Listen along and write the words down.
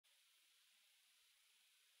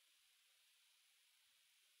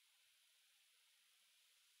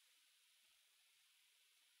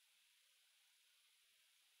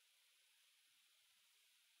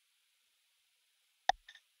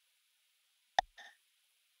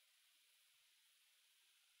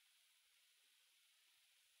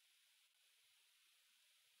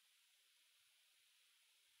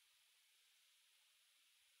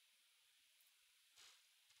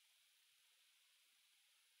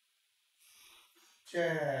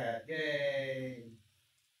Chat, yay.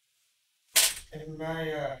 And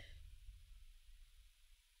my,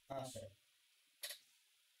 awesome.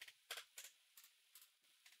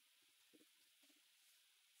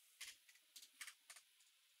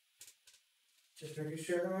 Just making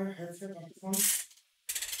sure that my headset microphone. See?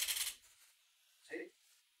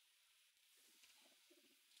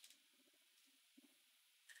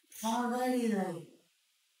 Alrighty then.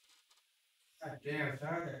 God damn,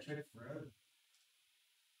 sorry that took forever.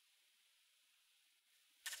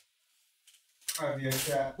 Alright, yeah,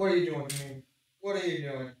 chat. What are you doing to me? What are you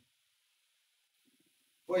doing?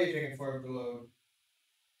 What are you taking for to load?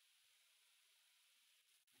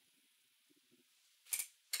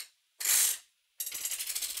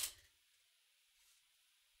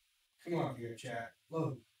 Come on, via chat.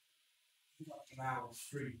 Load. You fucking loud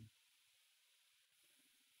stream.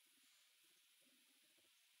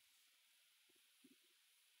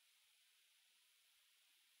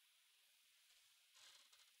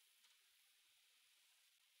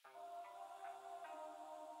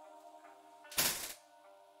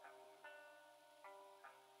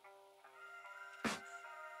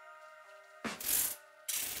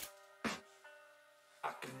 I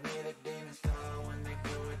can hear the demons call when they do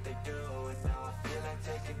what they do. And now I feel like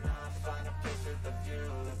taking off, find a place with a view.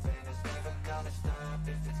 The pain is never gonna stop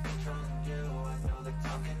if it's controlling you. I know that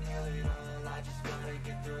time can heal it all, I just gotta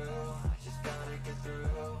get through. I just gotta get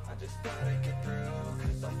through, I just gotta get through.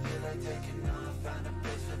 Cause I feel like taking off, find a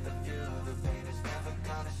place with a view. The pain is never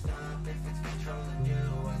gonna stop if it's controlling you.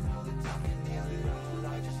 I know that time can heal it all,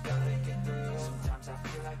 I just gotta get through. Sometimes I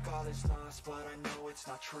feel like all is lost, but I know it's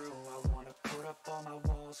not true. I wanna put up all my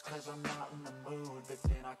walls cause I'm not in the mood, but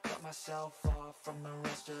then I cut myself off from the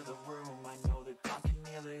rest of the room. I know that time can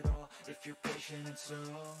heal it all if you're patient, and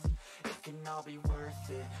soon it can all be worth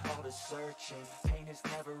it, all the searching. Pain is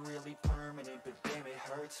never really permanent, but damn it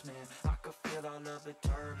hurts, man. I could feel all of the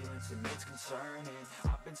turbulence and it's concerning.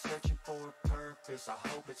 I've been searching for a purpose, I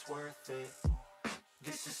hope it's worth it.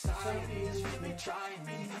 This society is really trying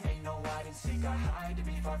me. Ain't no hide and seek, I hide to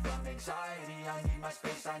be far from anxiety. I need my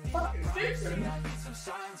space, I need my privacy. I need some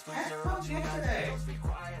silence, but you're all don't speak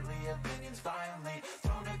quietly, opinions violently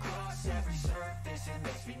thrown across every surface. It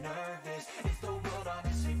makes me nervous. Is the world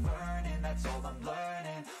honestly burning? That's all I'm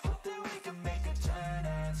learning. Hope that we can make a turn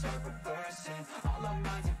and start reversing all our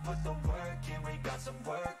minds and put the work in. We got some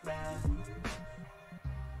work, man.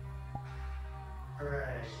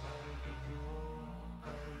 Alright.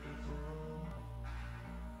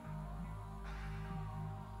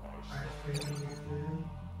 I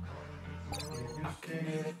can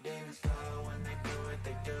hear the demons call when they do what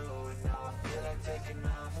they do. And now I feel like taking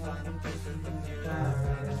off, find a place with a view.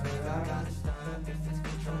 It's never gonna stop if it's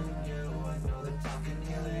controlling you. I know that time can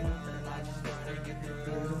heal it all, I just gotta get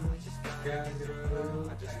through. I just gotta get through,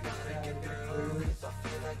 I just gotta get through. Cause I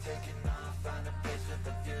feel like taking off, find a place with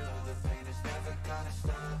a view. The pain is never gonna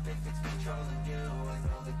stop if it's controlling you. I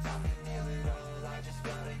know that time can heal it all, I just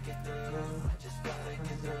gotta get through. I just gotta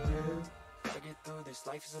get through. Gotta get through this,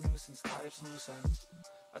 life is a nuisance, life's loose ends.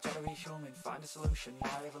 I try to be human, find a solution,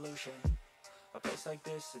 my evolution. A place like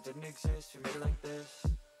this, it didn't exist, we made it like this.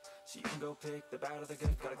 So you can go pick the bad or the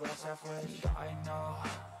good, got a glass halfway. I know,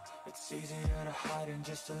 it's easier to hide than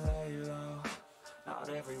just to lay low. Not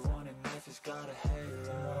everyone in life has got a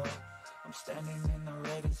halo. I'm standing in the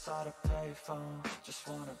red inside a payphone. Just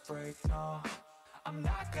wanna break, no, I'm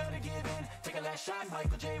not gonna give in. Take a last shot,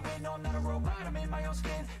 Michael J. Win. No, I'm not a robot, I'm in my own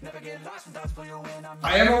skin. Never get lost when thoughts pull you in.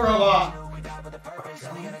 I am a robot. We died with a purpose,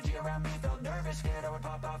 and the energy around me felt nervous. Scared I would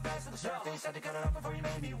pop off fast to the surface. Had to cut it off before you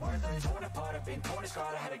made me worthless. Torn apart, I've been torn and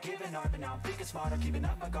scarred. I had a given art, but now I'm thinking smarter. Keeping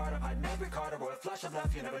up my guard, I'm hiding every card. A royal flush of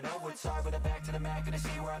love, you never know what's hard. With a back to the mat, gonna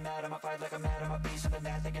see where I'm at. I'ma fight like I'm mad, I'ma be something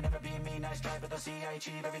that they can never be me. Nice try, but they'll see I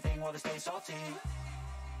achieve everything while they stay salty.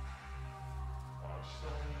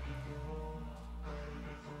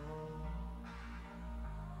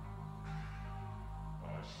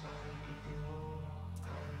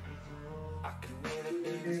 I can hear the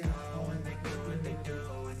demons call when they do what they do.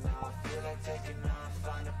 And now I feel like taking off,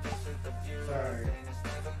 find a place with a view. Sorry. The pain is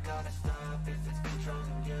never gonna stop if it's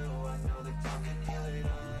controlling you. I know that time can heal it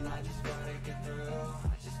all, I just gotta get through.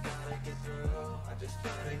 I just gotta get through, I just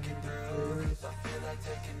gotta get through. Cause I feel like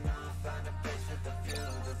taking off, find a place with a view.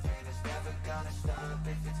 The pain is never gonna stop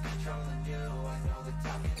if it's controlling you. I know that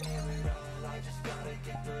time can heal it all, I just gotta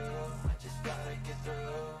get through. I just gotta get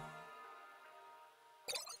through.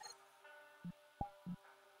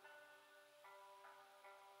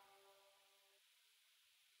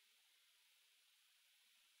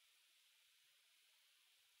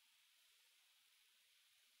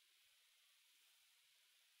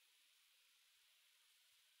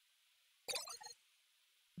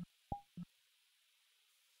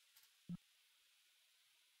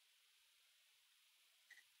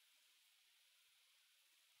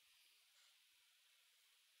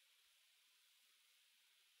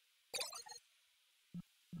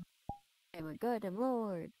 Oh my god, I'm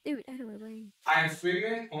Lord. Dude, out of my way. I am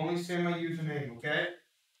streaming. Only say my username, okay?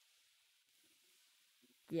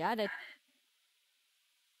 Yeah, that.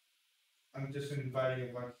 I'm just inviting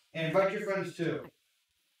everyone. And invite your friends too.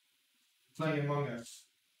 Playing Among Us.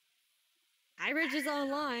 Irish is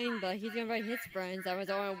online, but he's gonna invite his friends. I was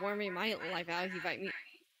all warming my life out. He invite me.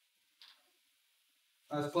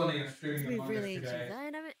 I was planning on streaming We Among really Us today. I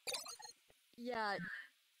haven't. Yeah,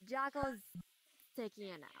 Jackal's taking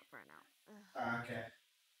a nap right now. Okay.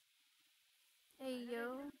 Hey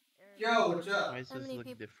yo. Yo, what's up? Why does How this many look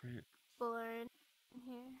people- different? People are in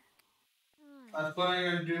here. I was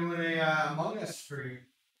planning on doing a Among Us stream.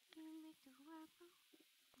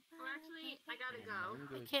 Well, actually, I gotta go. I'm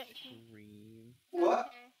gonna can't- stream. What?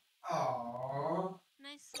 Okay. Aww.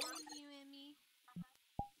 Nice seeing you, Emmy.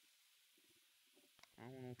 I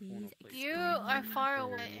don't know if I wanna play You are far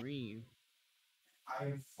away. stream. I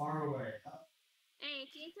am far away. Hey,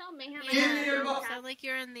 can you tell Mayhem? Give me your Yeah, book. sound like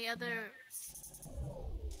you're in the other.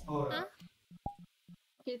 Hold Huh? up.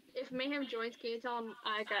 If Mayhem joins, can you tell him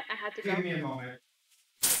I had to go? Give me a moment.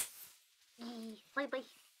 Bye bye.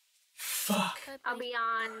 Fuck. I'll be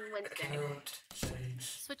on Wednesday.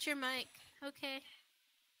 Switch your mic. Okay.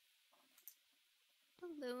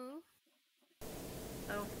 Hello.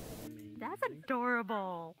 Oh. That's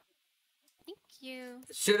adorable. Thank you.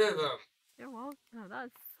 Should have. You're welcome.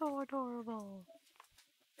 That's so adorable.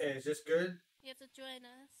 Hey, is this good? You have to join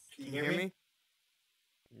us. Can you hear me?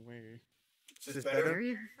 Where? Is this better?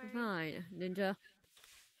 Very fine, Ninja.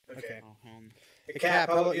 Okay. Oh, Hey, Cap,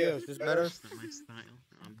 how about you? Is this better? That's not my style.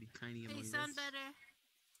 I'll be tiny Hey, among you sound us. better.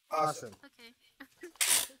 Awesome. Okay.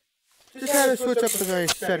 Just had to switch up the very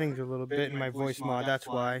settings a little bit in my voice mod. That's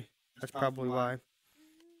why. That's probably why.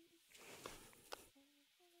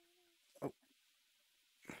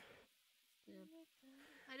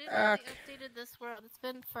 I didn't know they updated this world. It's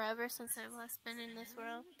been forever since I've last been in this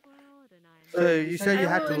world. So you said you I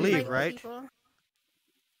had to will leave, invite right? people.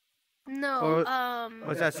 No, Or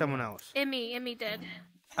was that someone else? Emmy did.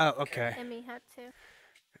 Oh, okay. Emmy had to.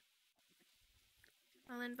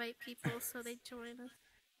 I'll invite people so they join us.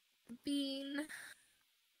 Bean.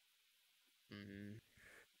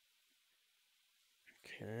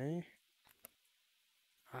 Okay.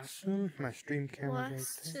 Awesome. My stream camera's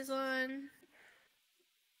West right there. is on.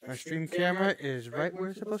 My stream camera is right where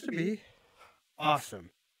it's supposed to be. Awesome.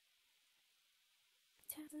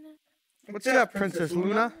 What's up, Princess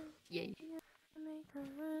Luna? Yay.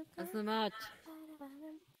 That's the match.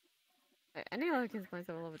 I need to get myself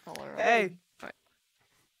a little bit taller. Hey. Alright.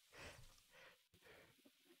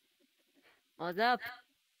 What's up,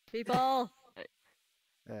 people?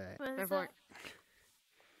 Alright. What is Therefore,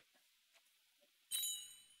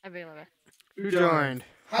 that? available. Who joined?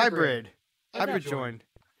 Hybrid. Hybrid joined.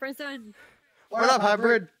 Princeton. What up,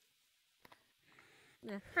 Hybrid?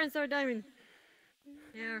 Yeah, Princeton Diamond.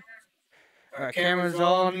 Yeah. Alright, camera's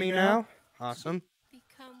all on me now. Awesome.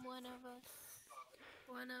 Become one of us.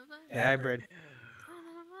 One of us. Hey, Hybrid. One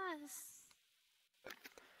of us.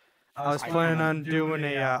 I was planning on doing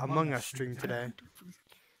a Among Us stream today.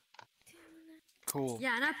 Cool.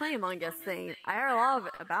 Yeah, and I play Among Us thing. I heard a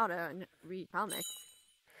lot about it and read comics.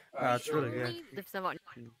 It's really good. If someone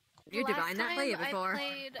YouTube, I not played it before. I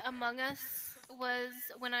played Among Us was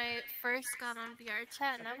when I first got on VR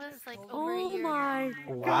chat, and that was like over a Oh year my ago.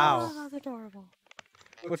 Wow. God, that's adorable.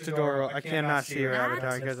 What's adorable? I cannot see her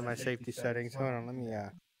avatar because of my safety settings. Hold on, let me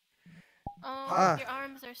Oh, your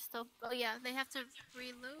arms are still. Oh yeah, they have to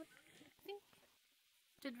reload. I think.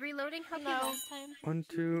 Did reloading help you last time? 1,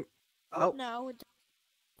 2. Oh, No, it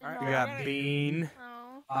we got Bean.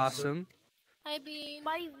 Oh. Awesome. Hi Bean.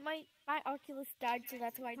 my Oculus died, so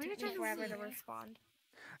that's why it Where took did me you forever to see? respond.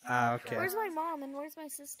 Okay. Where's my mom and where's my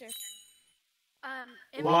sister?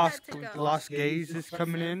 Emmy Lost had to go. Lost Gaze is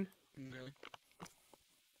coming in.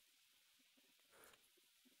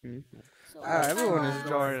 So Everyone is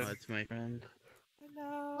joining. That's my friend.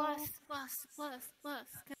 no. Plus.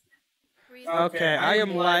 Okay, I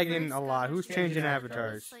am When I lagging first a lot. got Who's on changing VR, that was,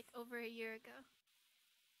 avatars? like over a year ago.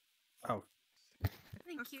 Oh.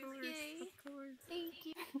 Thank you. Yay. Thank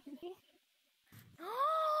you.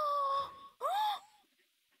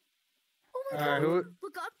 Oh my Alright, god! who?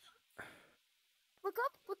 Look up! Look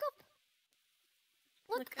up! Look up!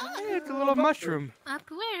 Look up! Hey, it's a little mushroom. Up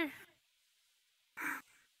where?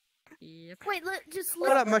 Yep. Wait, just What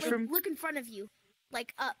look. up, mushroom? Look in front of you,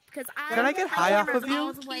 like up, because Can I get high off of you?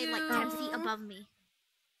 All the way like 10 feet above me.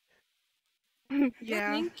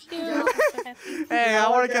 Yeah. Thank you. Hey, I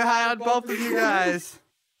want to get high on both of you guys.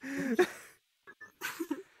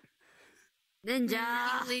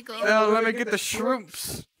 Ninja. Illegal. Well, let me get the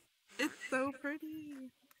shrooms. so pretty.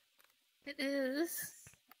 It is.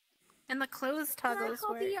 And the clothes Can I toggles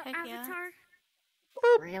copy work. your Heck yeah. avatar?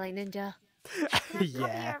 Really, Ninja? Can I copy your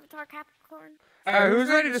Yeah. avatar, Capricorn? Alright, who's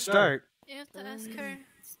ready to start? You have to ask her.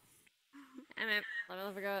 I mean,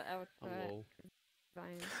 I forgot. Hello.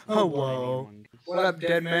 Fine. Oh, whoa. What up,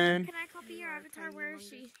 dead man? Can I copy your avatar? Where is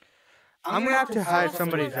she? I'm gonna have to hide Also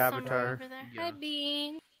somebody's somewhere avatar. over there. Yeah. Hi,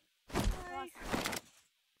 Bean. Hi. Can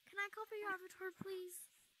I copy your avatar, please?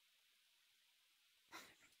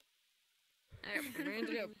 Alright, we're ready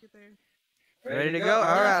to go. Ready to go?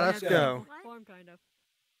 Alright, let's go. Form, kind of.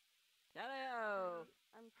 Hello.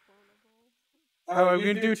 Alright,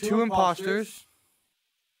 we're gonna do 2 imposters.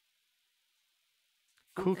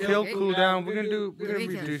 Cool kill, cool down. We're gonna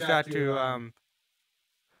reduce that to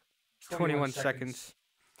 21 seconds.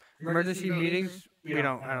 Emergency meetings, I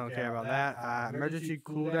don't care about that. Emergency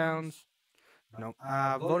cooldowns, no.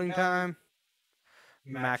 Voting time,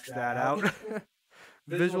 max that out.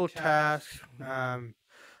 Visual tasks, want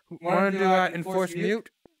to do enforce mute,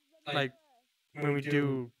 like when we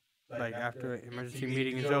do, like after emergency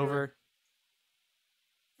meeting is over.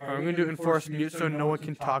 We're gonna do enforce mute so no one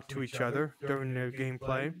can talk to each other during the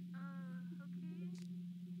gameplay.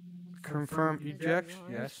 Confirm eject,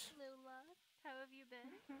 yes. Lola, how have you been?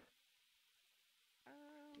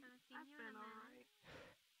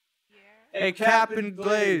 Hey, Cap and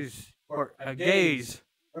Glaze, or Gaze,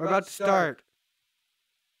 we're about to start.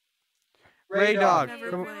 Ray Dog,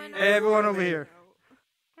 come on, hey, everyone over here.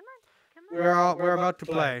 Come on. We're about to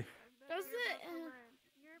play. Does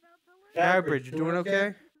it? Average, you doing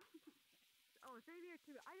okay?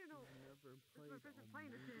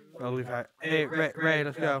 Well, we've had. Hey, Ray,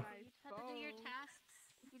 let's go. You just have to do your tasks.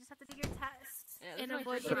 You just have to do your tasks Yeah, and this is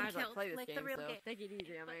my avoid first getting time I killed, play this like game, the real so game. take it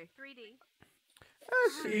easy on But me. 3D.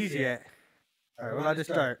 That's easy. Alright, we're about to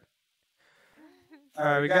start.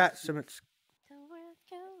 Alright, we got some.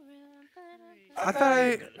 I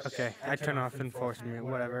thought okay, I turn off enforcement,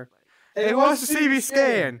 whatever. Hey, who wants to see me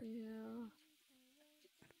scan?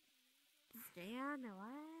 Stan,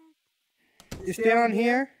 what? You stand on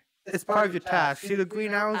here? It's part of your task. See the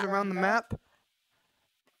green arrows around the map?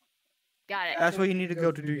 Got it. That's where you need to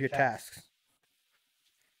go to do your tasks.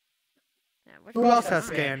 Yeah, which Who one else is has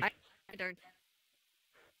it? scan? I don't.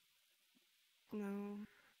 No.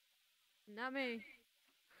 Not me.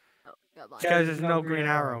 Oh, got mine. Because there's no green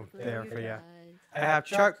arrow there for you. I have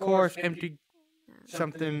chart course, empty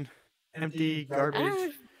something, empty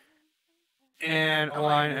garbage, and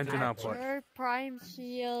align engine output. Capture, prime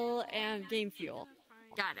seal, and game fuel.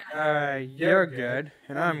 Got it. Alright, you're good,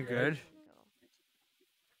 and I'm good.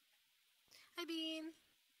 Hi, Bean.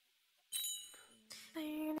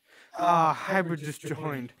 Ah, hybrid just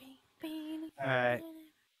joined. Bean. Alright.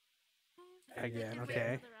 Again, Wait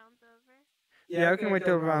okay. till the round's over. Yeah, we can wait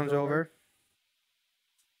till the round's over.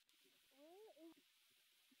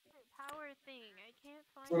 Power thing. I can't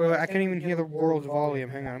find Wait, I can't even hear the world's volume.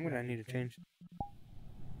 Hang on, I'm gonna need to change.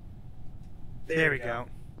 There we go.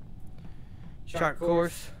 Chart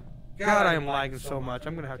course. God, I am lagging so much.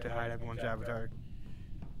 I'm gonna have to hide everyone's avatar.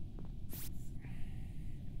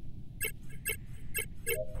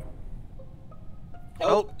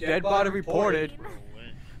 Oh, dead body reported.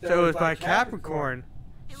 So it was by Capricorn.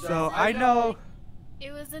 So I know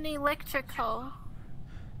It was an electrical.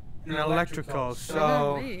 an electrical. Not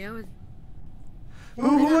So me, I was.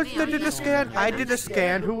 who else did the scan? I did the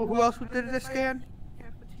scan. Who else did the scan?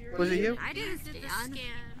 Cafeteria. Was it you? I didn't Did the scan.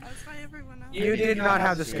 scan. That's why everyone else. You did not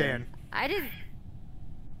have the scan. I didn't.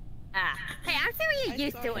 Ah. Hey, I'm sure I you're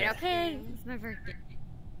used saw to it, that okay? scan. It's my birthday.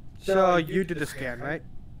 So you did the scan, right?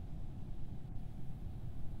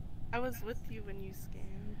 I was with you when you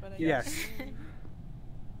scanned, but I Yes. didn't.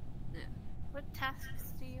 What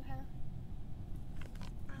tasks do you have?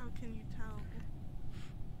 How can you tell?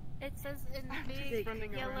 It says in I'm just big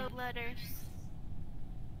running yellow around. letters.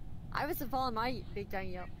 I was following my big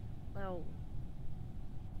giant yellow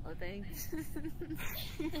thing.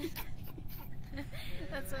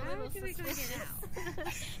 That's a How little do we gonna get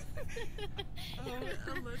suspicious.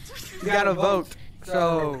 You gotta vote.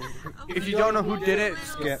 So if you don't know who did it, That's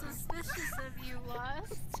a skip. little suspicious of you,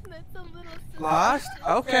 Lost. That's a little suspicious. Lost?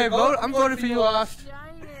 Okay, vote. I'm voting for you, Lost.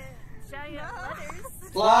 Giant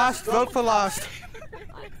letters. Lost. Vote for Lost.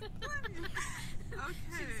 About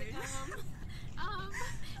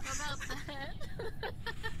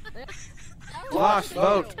that. Lost.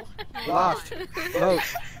 Vote. Lost. Vote.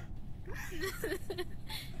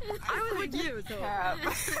 I was with you, so.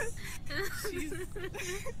 She's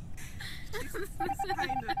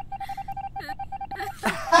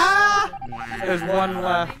There's one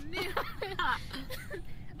left. I knew it. I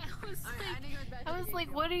was like, I was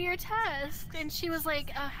like, what are your tasks? And she was like,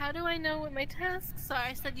 how do I know what my tasks are?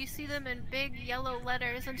 I said, you see them in big yellow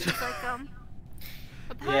letters. And she's like,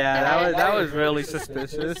 Yeah, that was really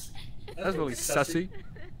suspicious. That was really sussy.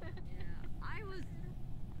 I was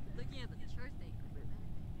looking at the chart thing.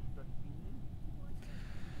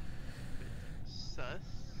 Sus.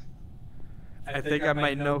 I think I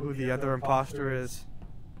might know who the other imposter is.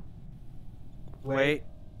 Wait.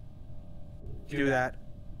 Do that.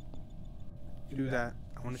 Do that.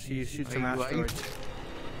 I want to see you shoot some asteroids.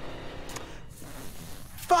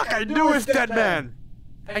 Fuck! I knew it was Dead Man!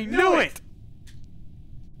 I knew it!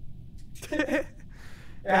 Hey,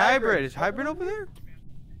 Hybrid. Is Hybrid over there?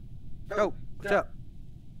 Oh, what's up?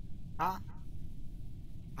 Huh?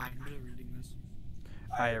 I'm really reading this.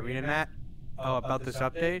 Are you reading that? Oh, about this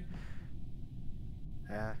update?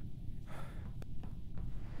 Yeah.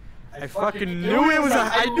 I fucking knew it was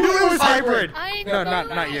I knew it was Hybrid! No,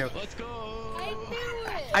 not you. Let's go.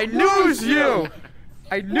 I knew it was you!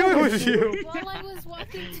 I knew it was you! while I was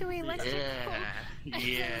walking to electrical,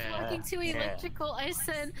 I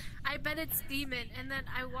said, I bet it's Demon, and then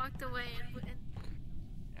I walked away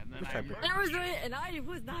And then I was doing it, and I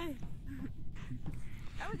was not.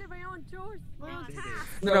 I was in my own chores.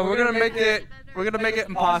 No, we're gonna make it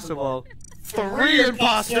impossible. 3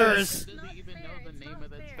 imposters!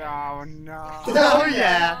 Oh no. Oh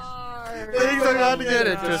yeah! Things are about to get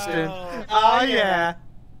interesting. Oh yeah!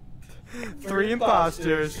 3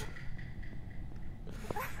 imposters.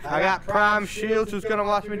 I got Prime Shields. Who's gonna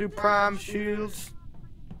watch me do Prime Shields?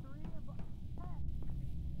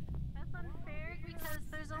 That's unfair because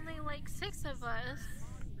there's only like 6 of us.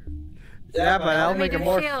 Yeah, but I'll make it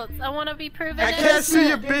more. Shields. I want to be proven. I can't see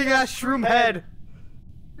your big ass shroom head.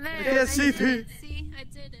 There, I can't see through. See, I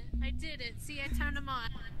did it. I did it. See, I turned them on.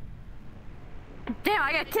 Damn,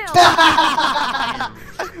 I got killed!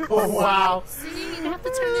 Oh wow. See, you have to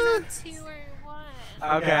turn it on 2 or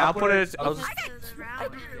 1. Okay, I'll put it. How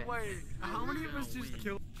many of us just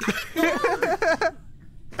killed?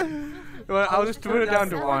 Well, I'll just put it down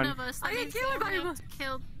to 1. One of us, I get killed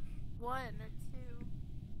 1 or 2.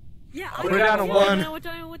 Yeah, Put it down to 1. I know what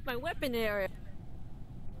I'm with my weapon area.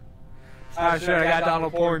 Ah, shit, I got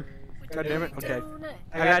download porn. God damn it. Okay.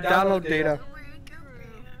 I got download data.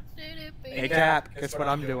 Hey, Cap, guess what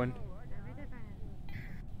I'm doing?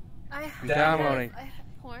 I'm downloading. I have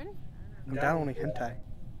porn. I'm downloading hentai.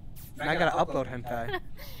 And I gotta upload hentai.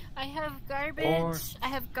 I have garbage. Porn. I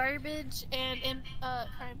have garbage and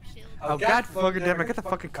crime shield. Oh, god fucking damn, I got the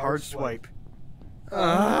fucking card swipe.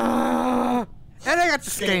 And I got the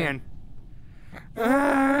scan.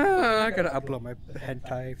 I gotta upload my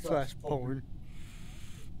hentai slash porn.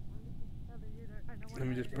 Let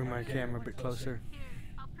me just bring my camera a bit closer.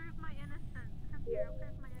 I'll prove my innocence. Come here, I'll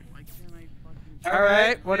prove my innocence.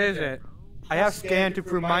 Alright, what is it? I have scanned to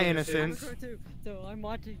prove my innocence. So I'm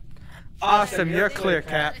watching. Awesome, you're clear,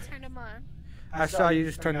 Cap. I turned them on. I saw you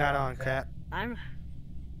just turn that on, Cap. I'm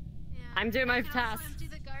doing my task. Empty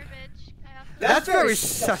the garbage. That's very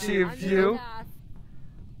sussy of you.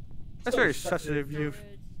 That's very sussy of you.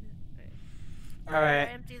 Alright.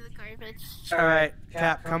 Empty the garbage. Alright,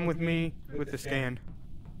 Cap, come with me with the scan.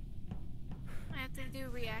 I have to do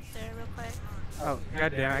reactor real quick. Oh,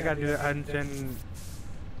 goddamn, I gotta do that and then...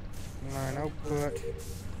 Line output.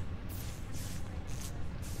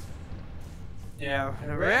 Yeah,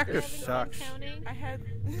 the reactor sucks. I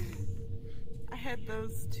had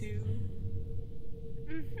those 2.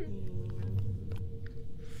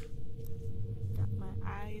 Got my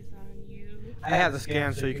eyes on you. I have the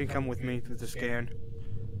scan so you can come with me through the scan.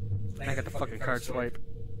 I got the fucking card swipe.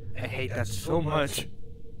 I hate that so much.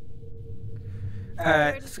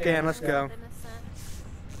 Alright, scan, let's go.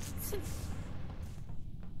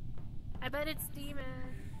 I bet it's Demon.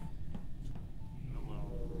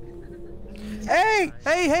 Hey!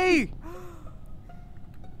 Hey, hey!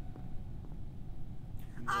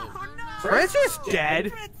 Oh no! Francis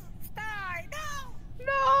dead? I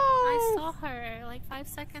saw her like 5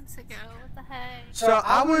 seconds ago. What the heck? So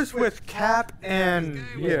I was with Cap and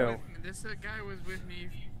you. This guy was with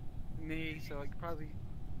me, so like probably,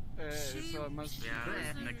 so it must be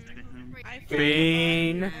next to him.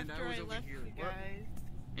 Bean. And I was over here. What?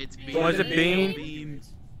 It's Bean. Was it Bean?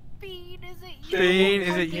 Bean, is it you? Bean,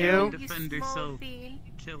 is it you? Defend yourself.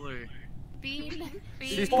 Killer. Bean.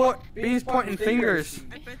 Bean's pointing fingers.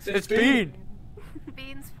 It's Bean.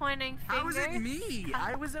 Bean's pointing fingers. How was it me?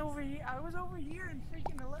 I was over here. I was over here and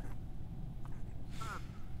freaking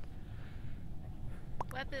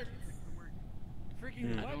Weapons.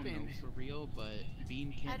 freaking I don't know weapon. for real, but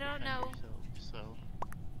Bean can't I don't defend know. himself, so.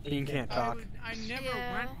 Bean can't talk. I never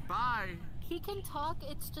went by He can talk,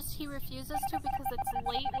 it's just he refuses to because it's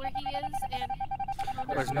late where he is, and...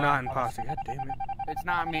 It's not impossible. God damn it. It's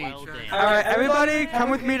not me. Well done. Alright, everybody, come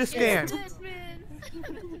with me to Stan.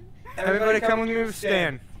 Everybody, come with me to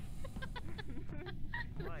Stan.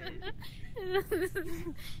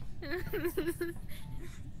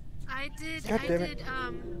 I God damn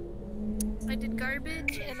it. did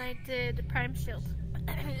garbage and I did prime shield.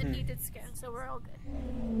 And he did scan, so we're all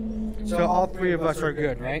good. So all three of us are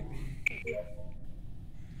good, right?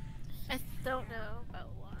 I don't know about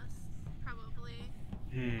loss. Probably.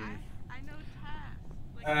 I know tasks.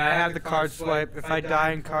 Like, I have the card swipe. If I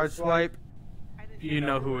die in card swipe, you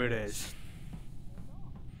know who it is.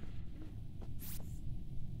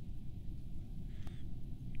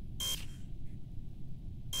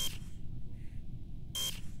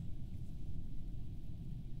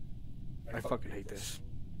 I fucking hate this.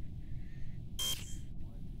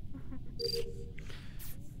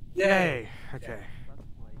 Yay! Okay.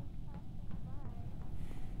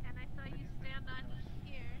 And I saw you stand on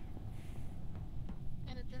here.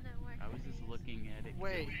 And it didn't work. I was just looking at it. 'cause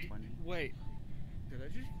Wait, it was funny. wait. Did I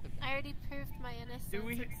just? I already proved my innocence, Do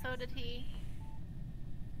we- and so did he.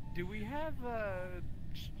 Do we have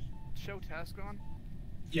show task on?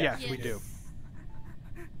 Yes, we do.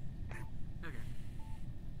 Okay.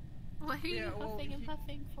 What are Yeah, you well, huffing and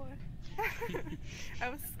puffing for? I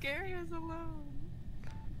was scared he was alone.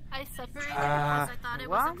 I separated because I thought it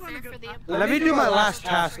well, I'm wasn't gonna fair go- for the Let me do my last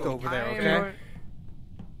task over there, I am okay? going-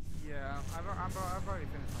 Yeah, I've already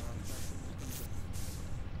finished my last task.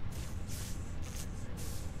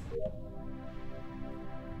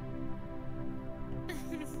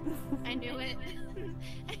 I knew it.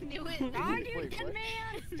 I knew it. Wait, what?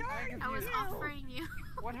 I was offering you.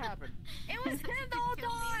 What happened? It was him the whole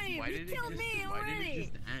time! Why He did it killed just, me why did it already!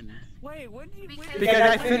 just end? Wait, when did you? Because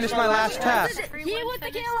I finished my last task. He was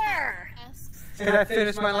the killer! Because I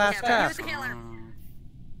finished my last He was task. the killer.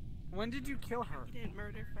 When did you kill her? He didn't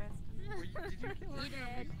murder fast enough. Did you kill her? He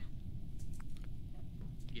did.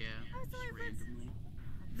 Yeah, just randomly.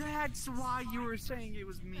 That's why you were saying it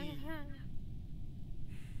was me.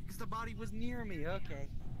 Because the body was near me. Okay.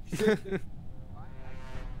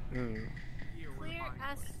 Clear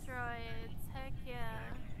asteroids. Heck yeah.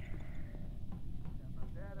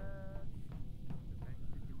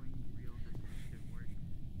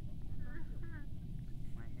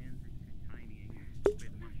 My hands are too tiny and you're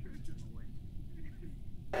spit mushrooms in the way.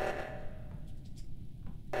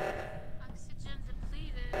 Oxygen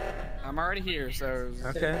depleted. I'm already here, so.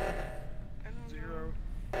 Okay. 0,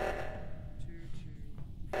 2,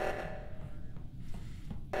 2.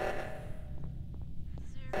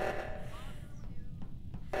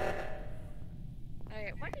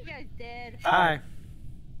 Alright, what you guys did? Hi.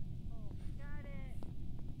 Got it.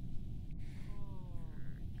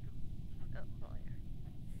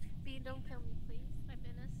 Bean, don't kill me, please. I'm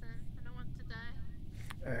innocent. I don't want to die.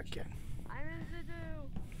 Okay. I'm in the do.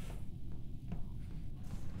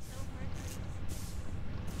 Don't hurt me.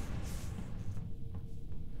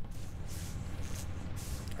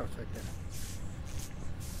 I'll check that.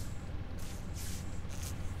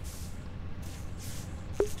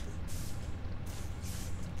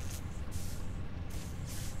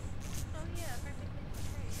 Oh yeah, perfectly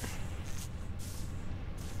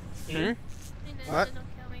great. Hmm? Ninja, What? don't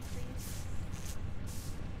kill me, please.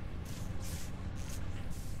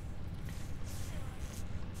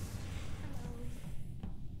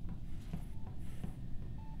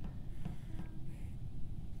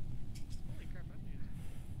 Holy crap, I need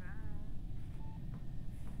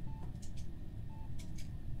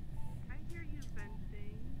I hear you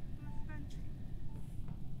venting. Who's venting?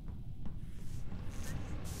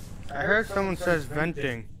 I heard someone says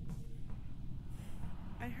venting.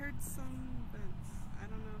 I heard some vents. I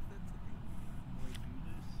don't know if that's a thing.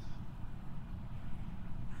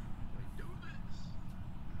 Do this.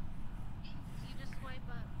 You just swipe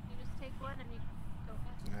up. You just take one and you go up.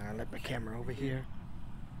 I left my camera over here.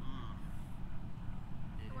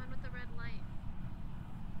 The one with the red light.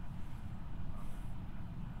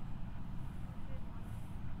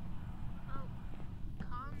 Oh,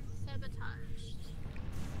 comms sabotaged.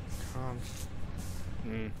 Whoa,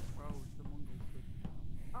 the Mongols.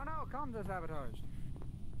 Oh no, comms are sabotaged.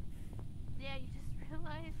 Yeah, you just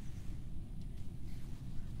realized.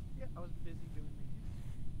 Yeah, I was busy doing things.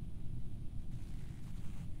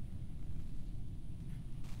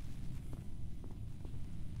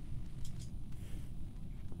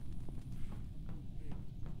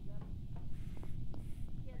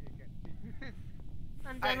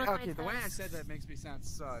 I'm done with Okay, my the way I tasks. said that makes me sound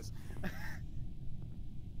sus.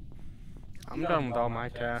 I'm done with all my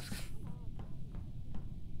tasks.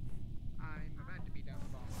 I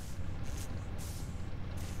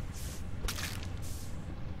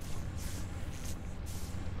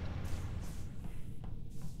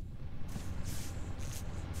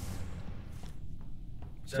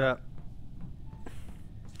What's up?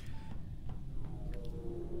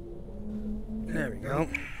 There we go.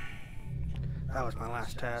 That was my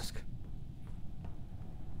last task.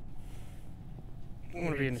 I'm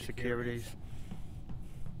gonna be in the securities.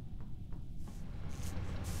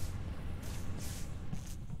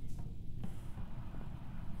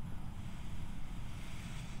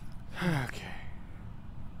 Okay.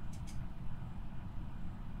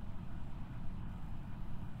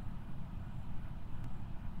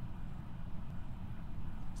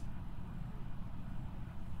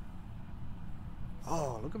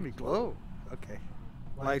 Oh, look at me glow. Okay.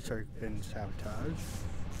 Lights are been sabotaged.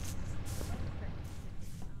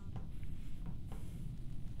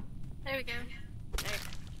 There we go. There.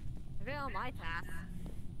 I failed my task.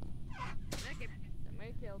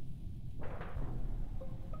 Somebody killed.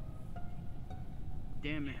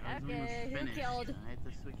 Damn it, I was Okay, almost who finished. killed? I had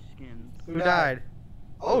to switch skins. Who died?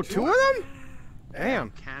 Oh, two of them? Damn.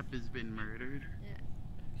 Cap has been murdered.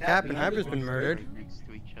 Cap and Hyper's been murdered. Right next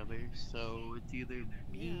to each other, so it's either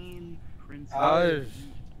Bean, Prince. I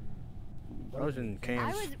was in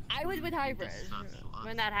Cam's. I was with Hybrid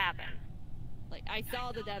when that happened. Like I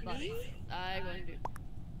saw the dead body. I wouldn't do.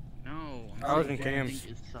 No, I was in I Cam's.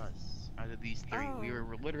 think it's sus out of these three. We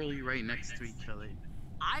were literally right next to each other.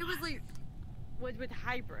 I was like was with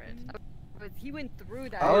Hybrid. But he went through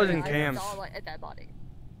that. I was in area, Cam's. I saw like a dead body.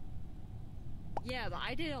 Yeah, but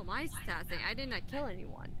I did all my testing. I did not kill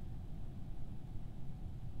anyone.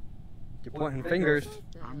 You're pointing fingers.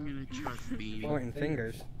 I'm gonna trust Bean. Pointing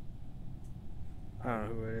fingers. I don't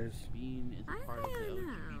know who it is. Bean is a part of the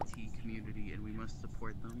LGBT community, and we must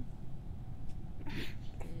support them.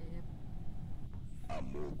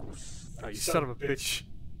 Oh, you son of a bitch.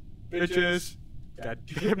 Bitches. God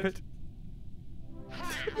damn it.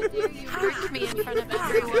 How dare you mark me in front of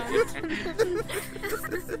everyone?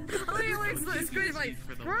 Oh, he looks like screaming like,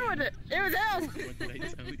 screw it! It was out! What did I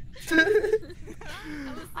tell you?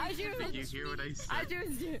 Did you hear what I said? I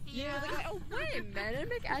just, yeah. Like, oh wait a minute, it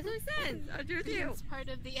makes actually sense. I do too. It's part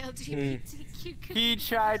of the LGBTQ community. He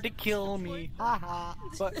tried to kill me. Ha ha.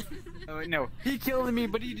 But oh, no, he killed me,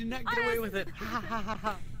 but he did not get away with it. Ha ha ha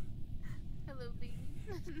ha. Hello, Bean.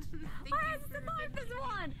 I survived this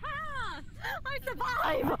one! Ha! I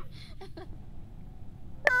survived!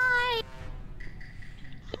 Bye!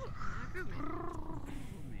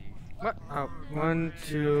 What? Oh, 1,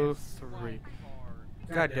 2, 3.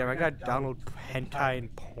 God damn, I got download hentai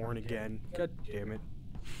and porn again. God damn it.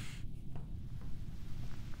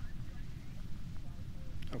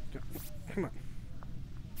 Oh, come on.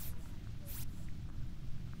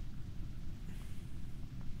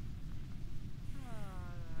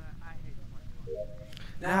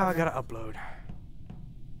 Now I gotta upload.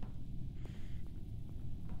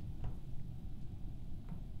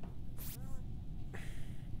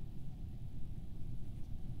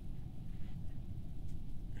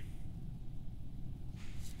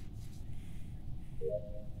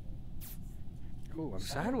 Ooh, I'm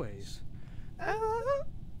sideways. If I die,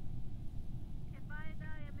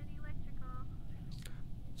 I'm in electrical.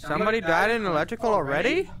 Somebody died in electrical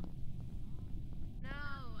already? No,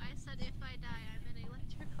 I said if I die, I'm in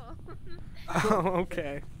electrical. Oh,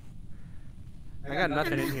 okay. I got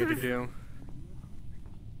nothing in here to do.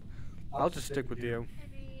 I'll just stick with you.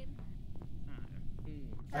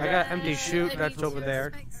 I got empty chute that's over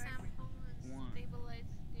there.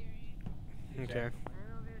 Okay.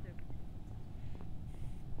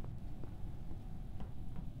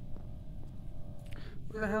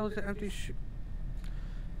 Where the hell is the empty chute?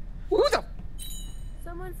 Who the?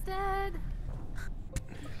 Someone's dead.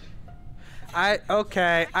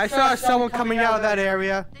 Okay. I saw someone coming out of that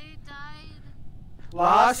area. They died.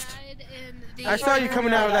 Lost? Died in the I saw you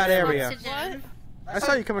coming out of that area. oxygen. I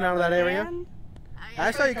saw you coming out of that area.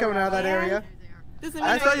 I saw you coming out of that area. Doesn't mean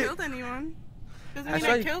I I saw you- killed anyone. Doesn't I mean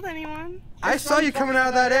saw I you- killed anyone. I saw you coming out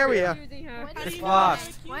of that area. It's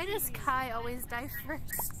lost. Why does Kai always die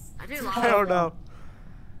first? I do I don't know.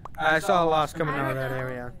 I saw Lost coming out of that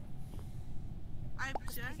area. I'm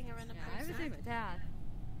just Taking a random I was person. doing my dad.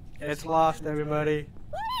 It's Lost, everybody.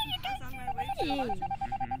 on my way to Hey.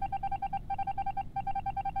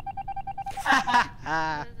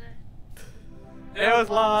 What is it? It was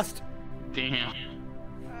Lost. Damn.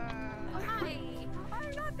 Hi.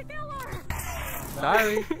 I'm not the killer!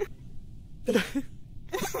 Sorry.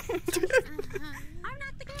 I'm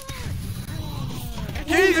not the killer!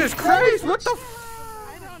 Jesus Christ! What the?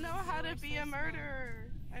 I don't know how to be a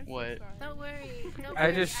murderer. I'm so What? sorry. Don't worry. Don't I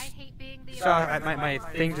worry. just I hate being the saw only my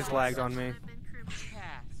one. thing just lagged on me. I've been crewmate.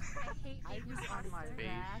 I hate being the on my Face.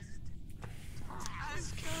 I'm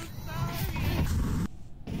so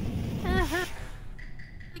sorry.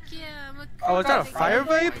 a Oh, is that a fire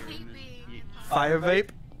vape? Creepy. Fire vape?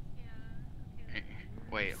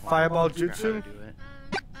 Wait, hold Fireball on. I forgot how jutsu? to do it.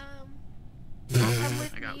 Come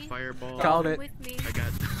with I got me. fireball. Called Come it. with me. I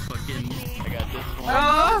got fucking. I got this one.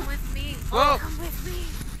 Ah! Come with me. Whoa! Come with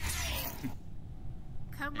me.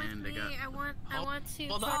 Come with And I me. got- I want to.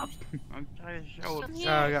 Hold up! I'm trying to show.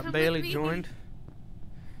 Yeah, I got come Bailey with me. joined.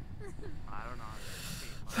 I don't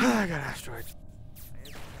know. I got asteroids.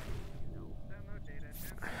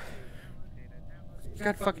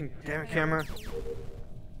 God fucking damn it, camera.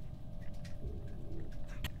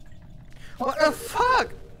 What the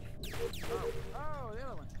fuck? Oh, the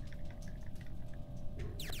other one.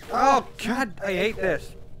 Oh god, I hate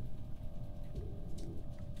this.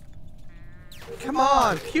 Come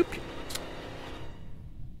on, pew pew.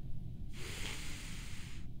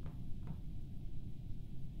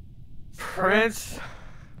 Prince.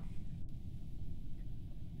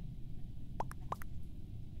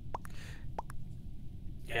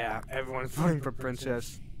 Yeah, everyone's voting for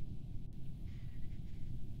Princess.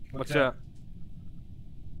 What's up?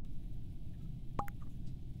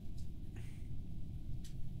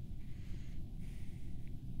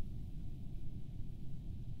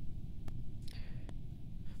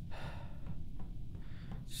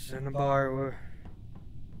 Cinnabar.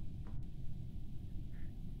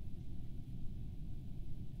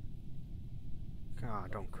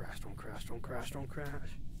 God, don't crash, don't crash, don't crash, don't crash.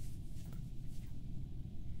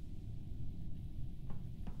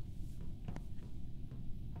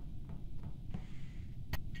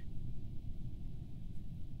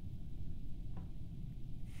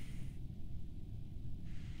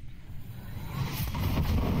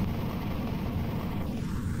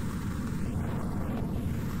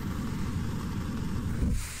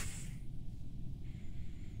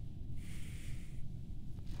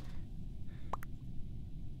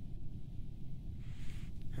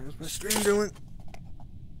 How's my stream doing?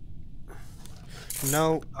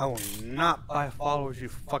 No, I will not buy followers, you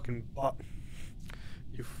fucking bot.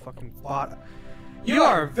 You fucking bot. You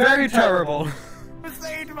are very terrible. You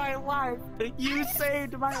saved my life. You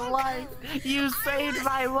saved my life. You saved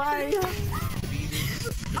my life.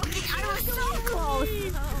 Okay, I was so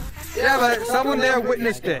close. Yeah, but someone there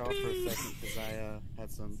witnessed it.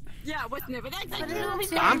 Yeah, what's never that?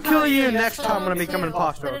 I'm killing you next time I'm gonna become an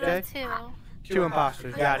imposter, Put it okay? at 2. 2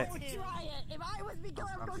 imposters, got it. Try it. If I was Miguel,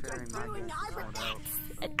 I'm going to ruin Albert X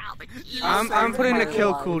and Albert E. I'm putting the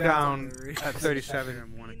kill cooldown at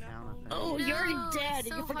 37. Oh, you're dead.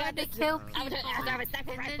 So You forgot hard to to kill. kill I was people. a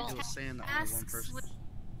second And then rifle. asks what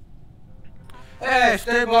Hey,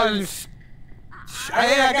 stabilizers.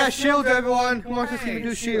 Hey, I got shields, everyone. Who wants to see me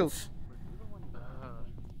do shields?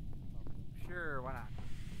 Sure, why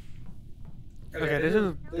not? Okay, this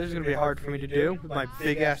is gonna be hard for me to do with my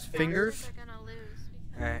big ass fingers. they're gonna lose.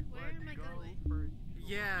 Alright. Where am I going?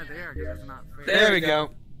 Yeah, there, because it's not fair. There we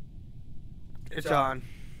go. It's on.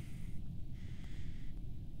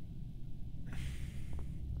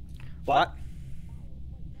 What?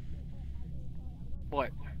 What?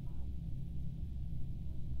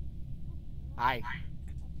 Hi.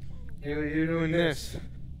 You're doing this.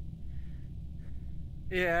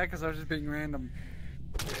 Yeah, because I was just being random.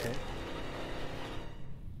 Okay.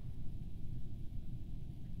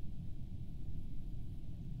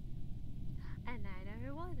 And I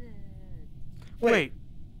never was it. Wait.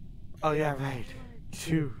 Oh yeah, right.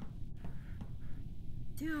 2.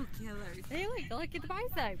 2 killers. Hey, look at the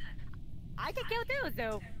bicep. I can kill too,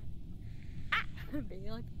 so. Ah! Being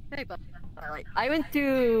like, hey, but I went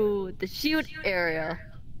to the shoot area.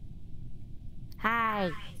 Hi.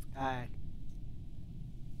 Hi.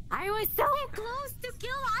 I was so close to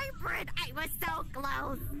kill Hybrid. I was so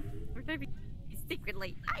close. Or maybe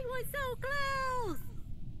Secretly, I was so close.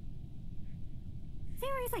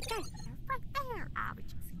 Seriously, guys, they're right there. Ah, we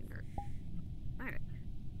just here. Alright.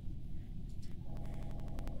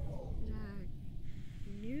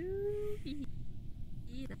 New.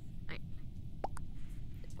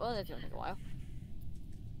 Well, that's gonna take a while.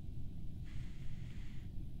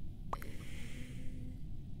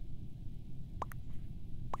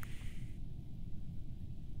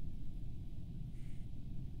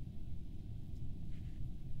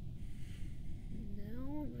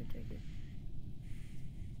 No, I'm gonna take it.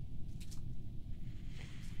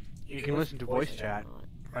 You can listen to voice chat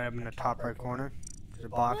right up in the top right corner. There's a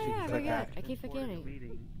box Oh, you yeah, can I click forget. that. I keep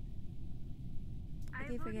forgetting. I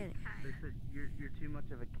keep forgetting. They said you're too much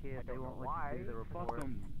of a kid. They won't let you do the report. Fuck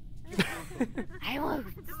 'em. I will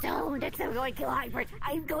so next time I'm going to kill Hybrid.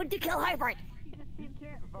 I'm going to kill Hybrid. He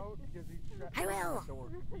can't vote because he's I will.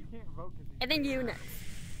 He can't vote because he's And then you next.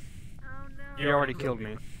 Oh no. You already killed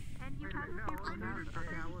me.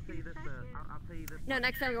 No,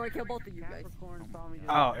 next time we're gonna kill both of you guys.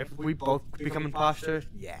 Oh, if we both become imposters?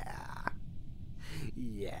 Yeah.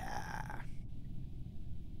 Yeah.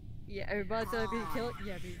 Yeah, everybody's gonna be killed.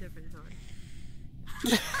 Yeah, be different time.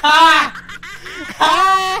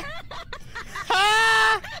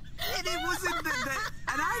 And it wasn't that,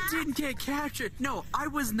 and I didn't get captured. No, I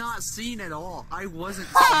was not seen at all. I wasn't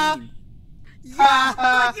seen. Yeah,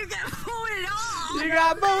 but you got voted off. You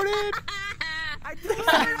got voted. I didn't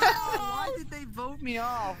Why did they vote me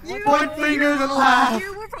off? Point fingers and laugh.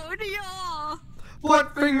 You were voted off.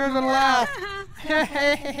 Point fingers and laugh.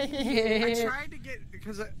 I tried to get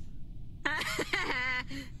because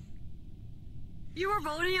You were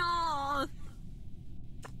voting off.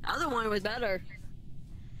 The other one was better.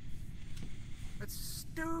 that's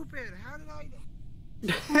stupid. How did I?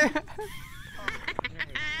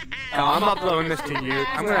 No, I'm uploading this to you.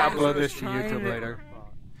 I'm gonna upload this to YouTube later.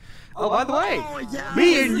 Oh, by the way,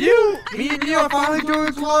 me and you are finally doing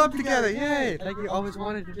a club together. Yay! Like you always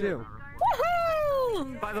wanted to do.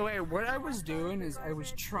 Woohoo! By the way, what I was doing is I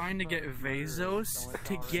was trying to get Vezos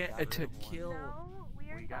to kill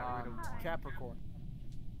Capricorn.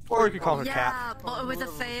 Or you could call her Yeah, Cap. but it was a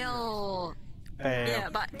fail. Fail. Yeah,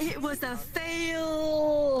 but it was a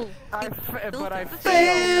fail. But I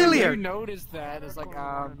Failure. You noticed that it's like and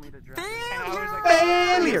I was like,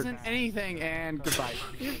 Failure. It wasn't anything, and goodbye.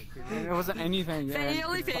 And it wasn't anything. And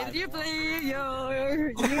Failure, goodbye. failure.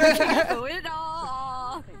 You can't do it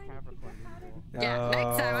all. Yeah,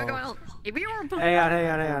 next time I'm going. If you were Hang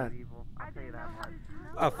on.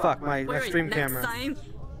 Oh fuck, my stream camera. Time.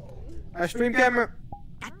 My stream camera.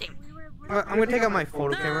 God damn. I'm gonna take out my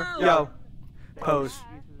photo camera. Yo, pose.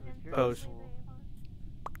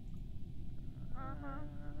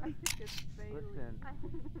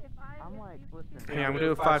 Yeah, I'm gonna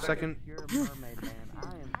do a 5-second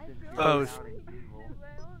pose.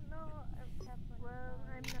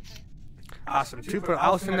 Awesome.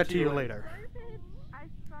 I'll send that to you later.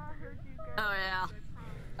 Oh yeah.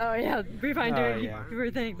 Oh yeah, we're fine doing yeah.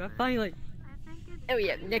 everything, but finally. Oh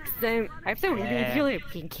yeah, next time I have someone who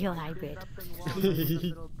can kill hybrid.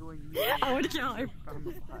 I want to kill hybrid.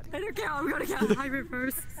 I don't care. I'm gonna kill hybrid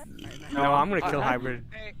first. No, I'm gonna kill hybrid.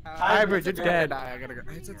 Hybrid, you're dead. I gotta go.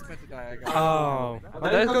 It's about to die. I gotta Oh,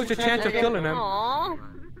 but there goes your chance of killing him. Aww.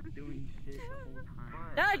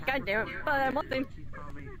 Ah, God damn it! But I'm nothing.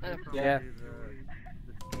 Yeah.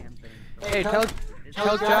 Hey, tell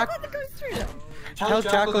Jack. Tell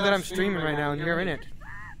Jacko that I'm streaming right now and you're in it.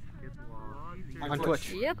 On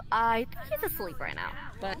Twitch. Yep, I think he's asleep right now.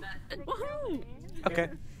 But woohoo! Okay.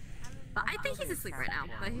 But I think he's asleep right now.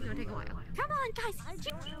 But he's gonna take a while. Come on, guys.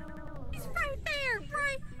 He's right there.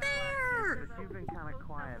 Right there. You've been kind of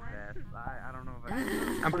quiet, Beth. I don't know if I...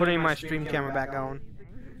 I'm putting my stream camera back on.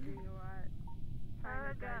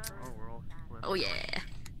 Oh yeah.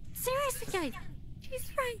 Seriously, guys.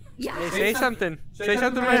 She's right. Yeah. Hey, say something. Say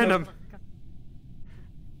something random.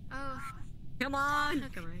 Oh, Come on.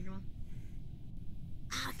 Come on.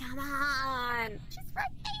 Oh, come on. She's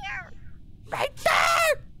right there. Right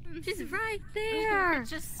there. She's right there.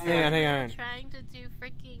 just Hang on. trying to do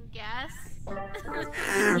freaking gas.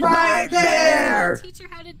 Right there. Teach her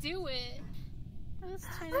how to do it. I was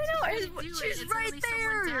trying I to know, teach her to do she's it. It's right only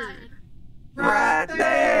someone there. died. Right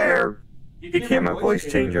there. You can hear my voice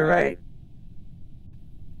changer, right?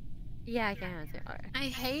 yeah, I can answer. Alright. I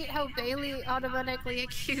hate how Bailey automatically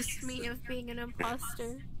accused me of being an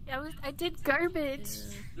imposter. I did garbage.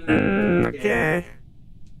 Okay.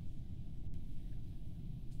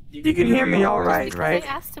 You can hear me all right, right? I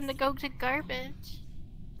asked him to go to garbage.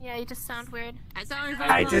 Yeah, you just sound weird.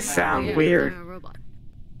 I just sound weird. I'm a robot.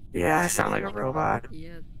 Yeah, I sound like a robot.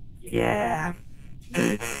 Yeah. Yeah.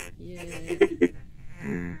 Yeah.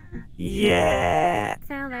 Yeah.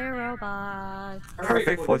 Sound like a robot.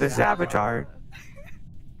 Perfect for this avatar.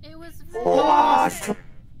 It was Lost.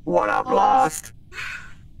 What up, Lost?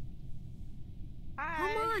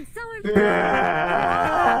 Come on, someone.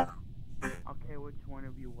 Okay, which one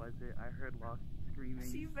of you was it? I heard Lost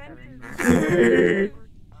screaming. She vented.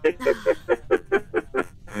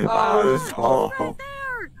 Oh, this is awful.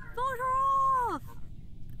 There. Vote her off.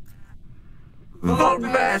 Vote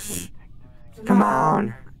Bess. Come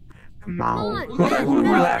on. Come on. Who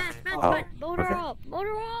left? Oh, Load her okay. up! Load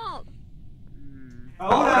her up!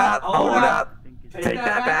 Hold up. Take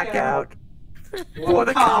that back out. For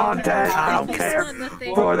the content. I don't care.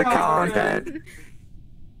 For the content.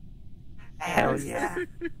 Hell yeah.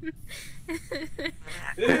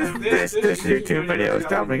 This YouTube video is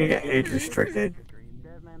definitely gonna get age restricted.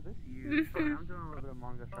 Dead man, this you. I'm doing a little bit of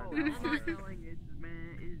manga right now. All I'm telling is,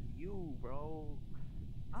 man, is you, bro.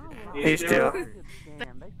 Oh, He's still.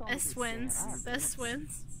 Best wins. Best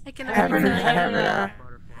wins. I can I haven't tell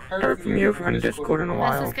heard from you on Discord in a Best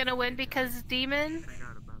while. is gonna win because Demon.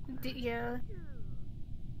 Yeah.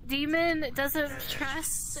 Demon doesn't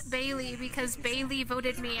trust Bailey because Bailey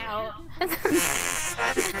voted me out.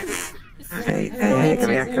 Hey, come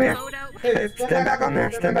here, come here. Hey, stand back on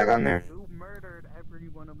there, stand back on there. Who murdered every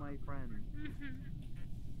one of my friends?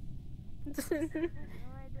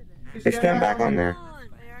 Hey, stand back on there.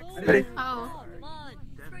 Ready? Oh.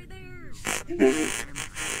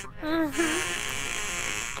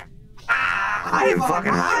 I am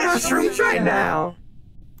fucking high on shrooms right now.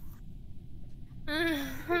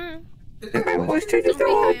 My voice changes to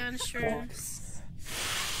Don't be high on shrooms.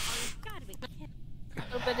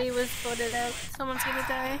 Nobody was voted out. Someone's gonna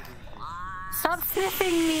die. Stop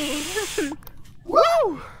sniffing me!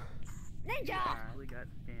 Woo! Ninja! We got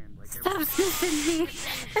scanned like Stop sniffing me!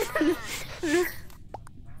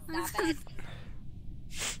 Stop it.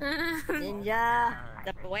 Ninja!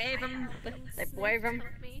 Step away from Step away from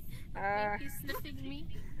He's sniffing me.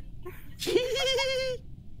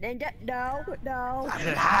 Ninja, no, no. I'm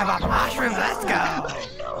gonna have on the mushrooms, let's go!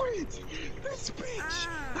 This bitch!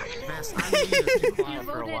 Best, I knew you was too quiet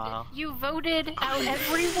for a voted, while. you voted out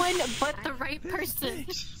everyone but the right person.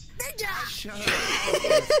 Ninja! Shut up.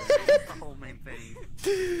 That's the whole main thing.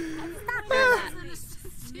 Stop that!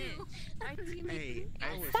 Hey,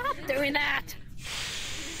 Stop doing that!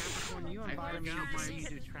 when you invited me to see you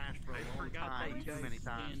do trash for a long time, too many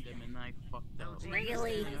times. and I fucked up.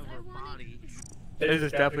 Really? This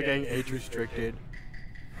is definitely getting age restricted.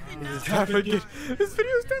 This video is definitely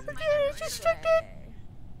getting age restricted.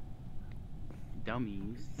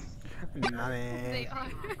 Dummies. They are.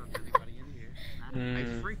 I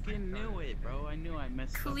freaking knew it, bro. I knew I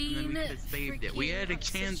messed up and Clean then we could have saved it. We freaking had a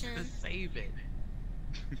chance to oxygen. save it.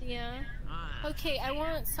 Yeah. Okay, I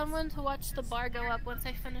want someone to watch the bar go up once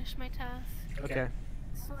I finish my task. Okay.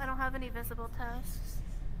 So I don't have any visible tasks.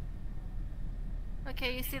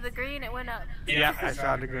 Okay, you see the green? It went up. Yeah, I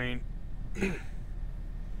saw the green. I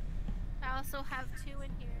also have 2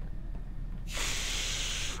 in here.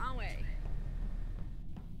 Wrong way.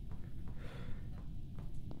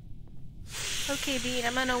 Okay, Bean,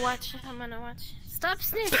 I'm gonna watch. Stop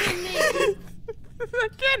sniffing me! I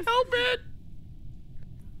can't help it!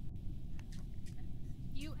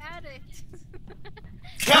 You addict!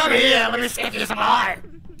 Come here, let me sniff you some more!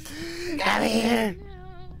 Come here! No.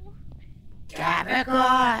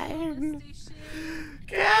 Capricorn!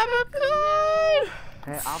 Capricorn!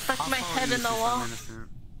 Hey, Stuck my head in the wall.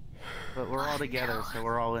 But we're all together, so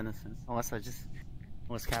we're all innocent. Unless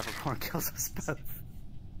Capricorn kills us both.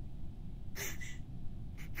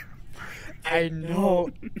 I know.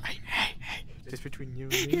 Hey, just between you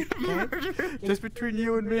and me, okay? Just between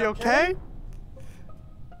you and me, okay?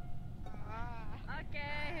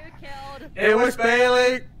 Okay, who killed? It was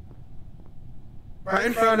Bailey! Right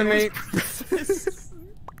in front of me.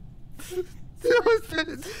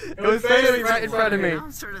 It was Bailey right in front of me.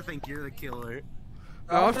 I'm starting to think you're the killer.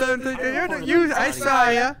 Oh, I'm starting to think you. I saw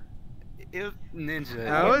ya. It was Ninja.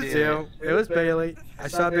 That was you. It was Bailey. I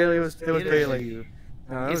saw Bailey. It was Bailey. You.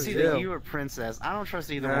 No, it It's was either you. you or Princess. I don't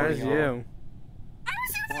trust either That one of was y'all. you.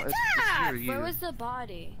 Well, it's either you. Where was the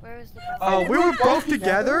body? Where was the body? Oh, we were both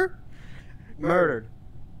together? Murdered.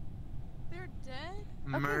 They're dead?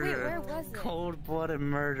 Murder. wait, where was it? Cold-blooded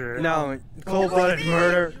murder. No, cold-blooded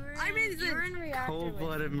murder. I'm in the reactor.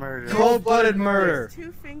 Cold-blooded murder. Cold-blooded murder. There's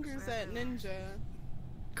 2 fingers at Ninja.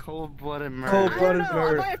 Cold-blooded murder. Cold-blooded I'm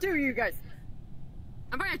murder. gonna do you guys.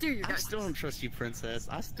 I'm gonna do you I guys. still don't trust you, Princess.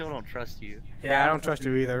 I still don't trust you. Yeah, I don't trust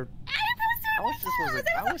you either. I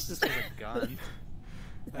wish this was a gun.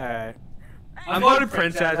 Alright. I'm voting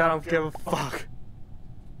Princess. I don't give a fuck.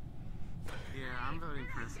 Yeah, I'm voting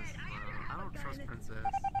Princess as well. I don't trust Princess. Say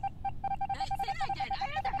that again. I'd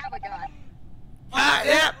rather have a gun.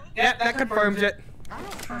 Yeah, that confirms it. I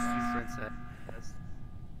don't trust you, Princess.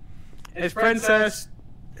 It's Princess.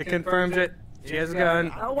 It confirms it. She has a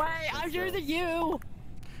gun. No way, I'm choosing you.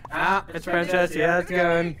 Ah, it's Princess. She has a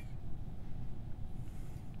gun.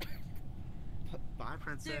 Bye,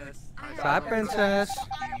 Princess. Bye, Princess.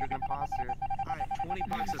 You're an imposter. Alright, 20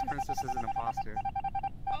 bucks as Princess is an imposter.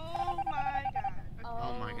 Oh my god.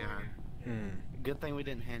 Oh my god. Good thing we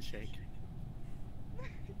didn't handshake.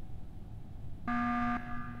 I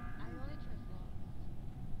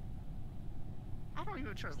don't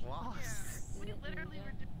even trust Lost. We literally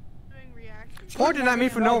were doing reactions. Pointing at me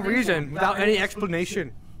for no reason, without any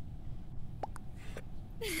explanation.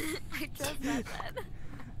 I just said that.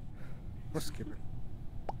 We'll skip it.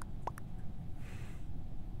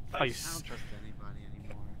 I don't trust anybody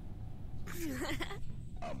anymore.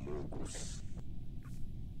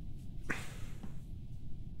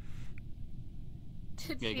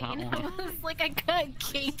 I was like, I got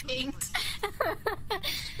gaping.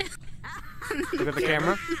 Look at the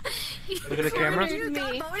camera. Look at the camera.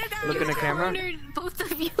 Me. Look at the camera. Both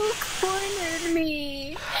of you cornered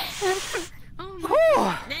me. Oh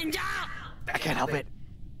my Ninja! I can't help it.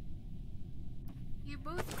 You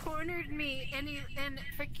both cornered me and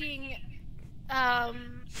freaking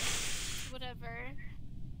whatever.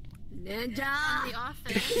 Ninja! In the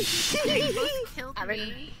office. You both killed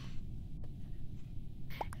me.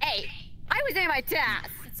 Hey, I was in my task.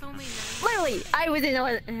 It's only 9. Literally, I was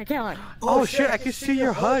in a killer. Oh shit, I can see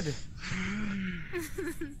your HUD.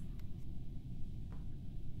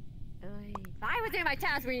 I was doing my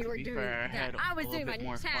task when you were doing fair, that. I was doing my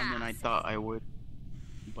more task. fun than I thought I would.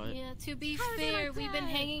 But Yeah, to be fair, we've been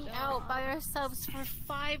hanging out by ourselves for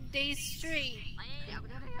 5 days straight.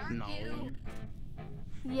 no.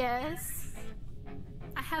 Yes.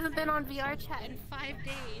 I haven't been on VR chat in 5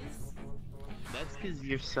 days. That's because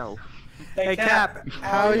yourself. Hey Cap,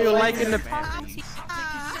 how are you liking the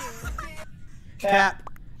Cap?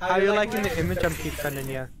 How are you liking the image I'm keep sending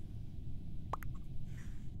you?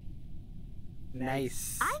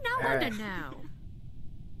 Nice. I now want to know.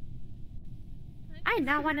 I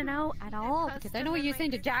now want to know at all because I know what you're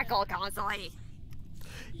saying to Jackal constantly.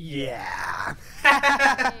 Yeah.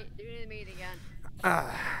 Do the meet again.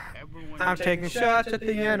 I'm taking shots at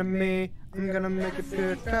the enemy. I'm gonna make it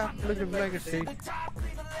to the top. Look at legacy. Nothing.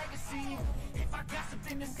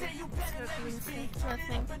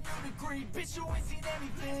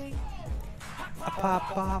 I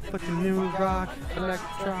pop off with the new rock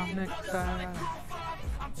electronic side.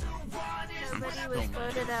 Nobody was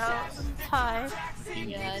voted out. Tie.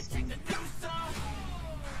 Yeah.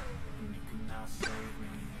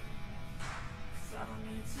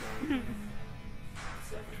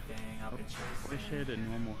 Wish I had a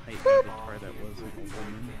normal height avatar that wasn't a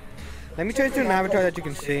woman. Let me change to an avatar that you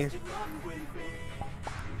can see.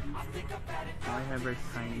 I have a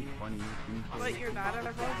tiny, funny looking face. But you're not a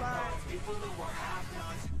robot.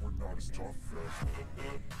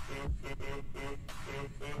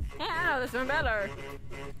 Yeah, I know this one better.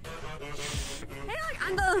 Hey, look,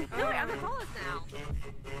 I'm the tallest now.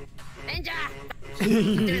 Ninja!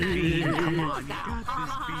 Come on, you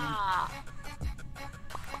got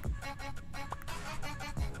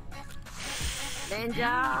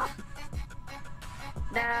Ninja!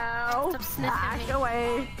 No! Stop sniffing Back me.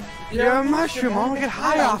 away! You're a mushroom. I wanna get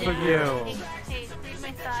high off of you. Hey, read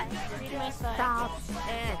my thigh. Read my thigh. Stop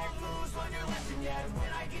it!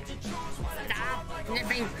 Stop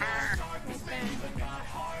sniffing her!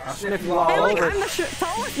 I'll sniff you all Hey, look, over. I'm the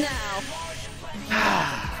tallest now!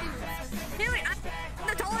 Hey, look, I'm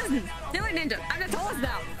the tallest! Hey, look, Ninja, I'm the tallest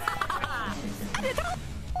now! I'm the tallest!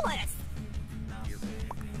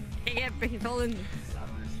 You get freaking taller than me.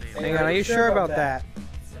 Hang on, are you sure about that?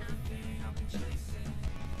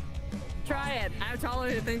 Try it. I'm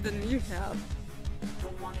taller than things than you have.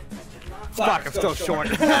 Fuck, I'm still short.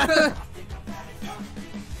 I'm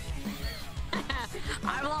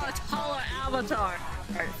a lot taller avatar.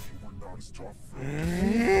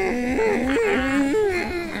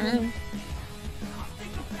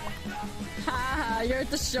 Haha, you're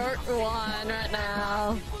the short one right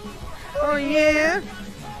now. Oh yeah?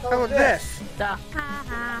 How about this?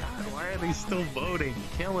 Why are they still voting?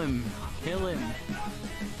 Kill him. Kill him.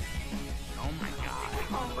 Oh my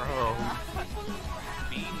god, bro.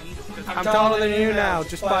 I'm taller than you now,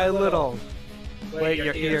 just by a little. Wait,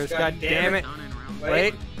 your ears, god damn it.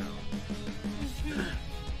 Wait.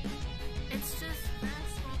 It's just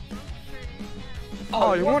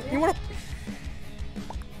Oh, you want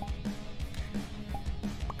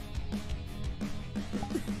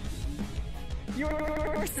You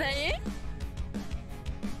were saying?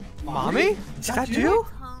 Mommy? Is that you?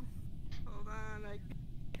 Hold on,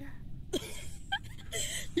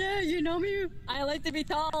 Yeah, you know me. I like to be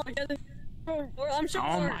tall because I'm short.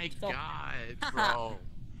 Oh my god, bro.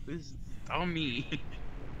 This is dummy.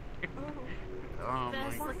 Oh my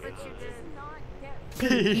Best, god. look what you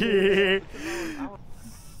did.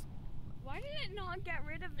 Why did it not get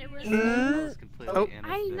rid of it? It was completely Oh. innocent.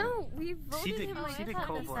 I know, we voted did- him away she did from this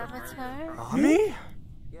cold-blooded avatar. Mommy?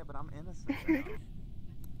 Yeah, but I'm innocent now.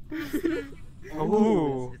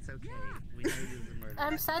 Ooh. It's okay. We know he was a murderer.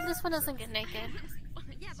 I'm sad this one doesn't get naked.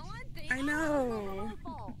 Yeah, the one thing. I know.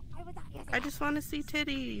 I just want to see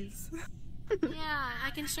titties. Yeah, I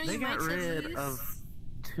can show They you my got rid titties. of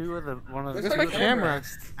one of Look the at the camera.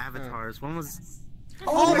 avatars. One was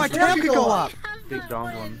Oh, my tab could go up. big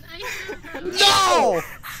dong one. No!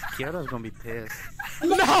 Kyoto's gonna be pissed.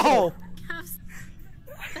 No!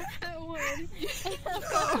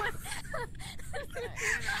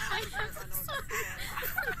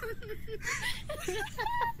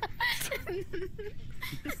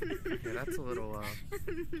 Yeah, that's a little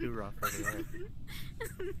too rough over there.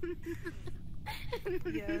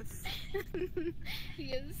 Yes.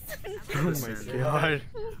 Yes. Oh my god.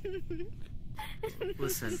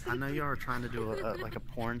 Listen, I know y'all are trying to do like a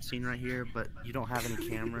porn scene right here, but you don't have any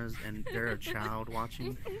cameras, and there are a child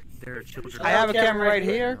watching. There are children. I have a camera right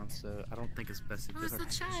here. So I don't think it's best to do Who's that. the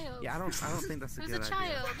child? Yeah, I don't think that's a Who's good the idea.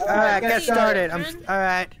 child? Alright, get started.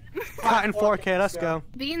 Alright. Hot in 4K, let's go.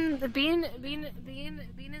 Bean is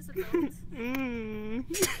adult.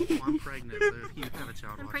 Well, I'm pregnant, so you have a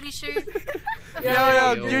child I'm watching. pretty sure.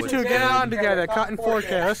 Yo, you two, get on together. Caught in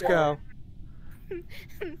 4K, let's go.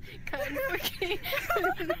 Cut in 4K.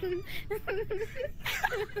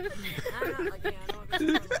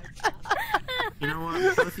 You know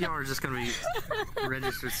what? Both of y'all are just gonna be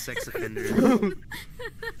registered sex offenders.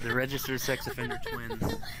 The registered sex offender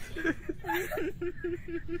twins.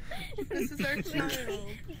 This is our child.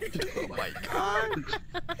 Oh my god.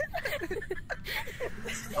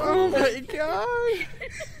 Oh my god.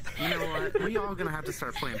 You know what? We all gonna have to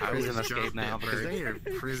start playing prison escape now because they are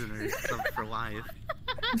prisoners for life.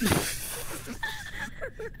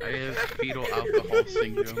 I have fetal alcohol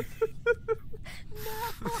syndrome.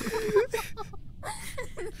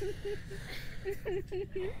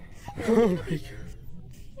 Oh my god.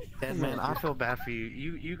 Dead man, I feel bad for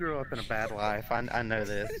you. You grew up in a bad life. I know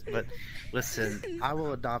this, but listen, I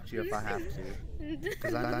will adopt you if I have to.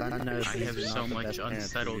 Because I know I have so much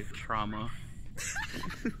unsettled trauma.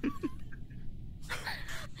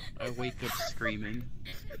 I wake up screaming.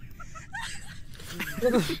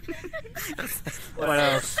 What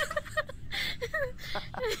else?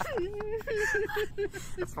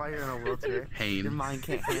 That's why you're in a wheelchair. Pain. Your mind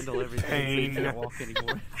can't handle everything. Pain. So you can't walk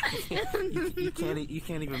anymore. you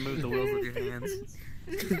can't even move the wheels with your hands.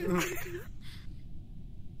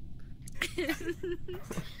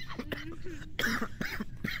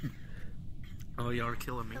 Oh, y'all are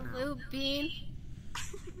killing me now. Hello, Bean.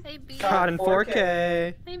 Hey, Bean. Caught in 4K.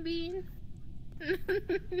 Hey, Bean. I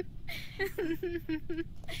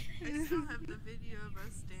still have the video of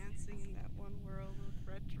us dancing in that one world with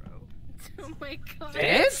Retro. Oh my god.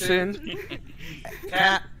 Dancing?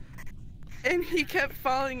 Cat. And he kept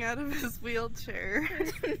falling out of his wheelchair.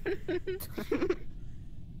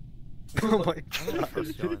 Oh my I don't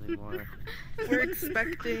trust y'all anymore. We're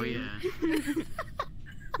expecting. Oh yeah.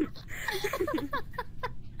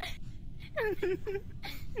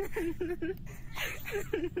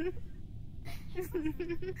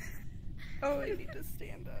 Oh, I need to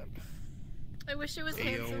stand up. I wish it was Ayo,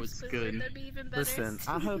 handsome what's Squidward, good? that'd be even better. Listen,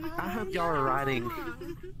 I hope y'all are riding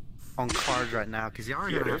on cards right now, because y'all are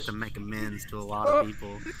gonna have to make amends to a lot of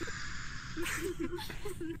people.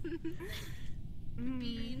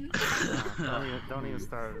 Bean. Don't even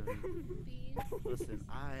start. Bean. Listen,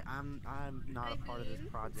 I'm not a part of this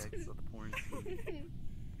project of the porn scene.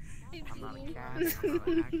 I'm not a cat. I'm not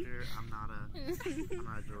an actor. I'm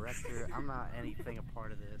not a director. I'm not anything a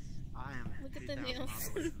part of this. I am. Look at the 2,000 nails. miles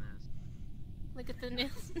away from this. Look at the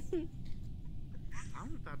nails.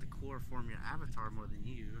 I'm about to chloroform your avatar more than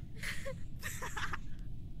you.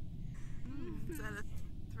 Is that a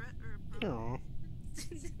threat or a problem? Oh.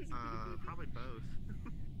 Probably both.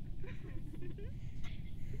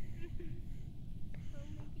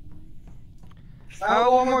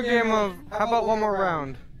 One more game of. How about one more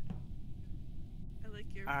round? I like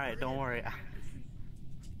your Alright, don't worry.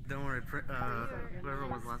 Don't worry, whoever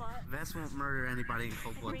was left. Vess won't murder anybody in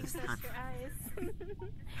cold blood this time.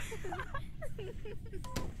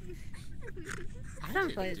 I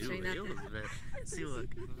don't play the stream It was Vess. See,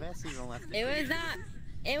 look, Vess even left It was not.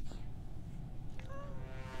 It.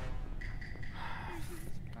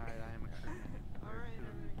 Alright, I am a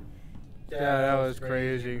Yeah, that was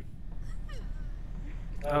crazy.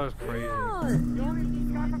 That was crazy.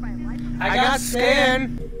 I got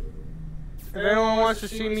scanned. If anyone wants to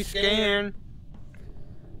see me scan,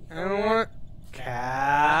 I don't want.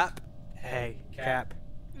 Cap. Hey, Cap.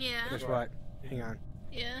 Yeah. Guess what? Hang on.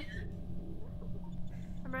 Yeah.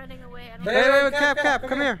 I'm running away. I don't Wait, Cap,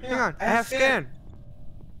 come here. Hang on. I have scan.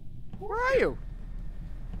 Where are you?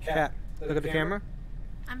 Cap, look at the camera.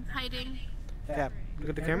 I'm hiding. Cap, look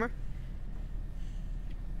at the camera.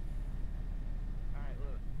 Alright,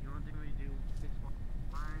 look, you want to do 6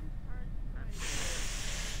 line?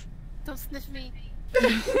 Don't sniff me. I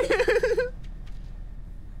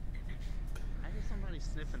hear somebody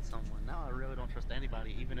sniffing someone. Now I really don't trust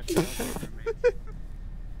anybody, even if they don't hear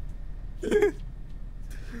me.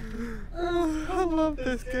 Oh, I love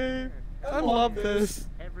this game. I love this.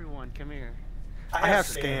 Everyone come here. I have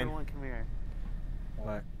scan. Everyone, come here.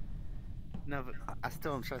 What? No, but I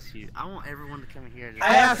still don't trust you. I want everyone to come here.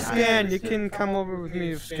 I have scan. You can come over with me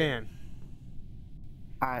with scan.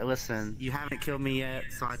 Alright, listen. You haven't killed me yet,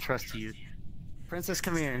 so I trust you. Princess,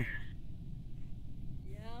 come here.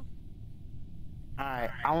 Yeah. Alright,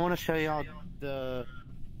 I want to show y'all the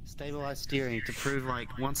stabilized steering to prove,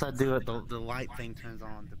 like, once I do it, the light thing turns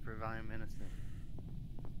on to prove I am innocent.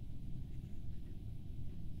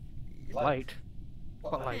 Light?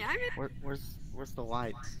 What light? Where's the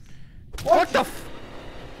lights? What the f-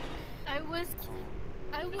 I was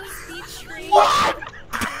betrayed. What?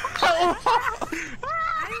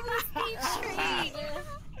 I was betrayed.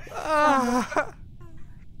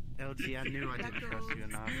 LG, I knew I didn't trust you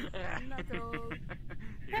enough.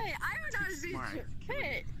 Hey, I was not betrayed.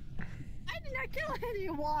 Hey, I did not kill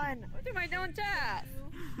anyone. I do my own task.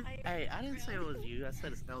 Hey, I didn't say it was you. I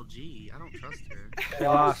said it's LG. I don't trust her. They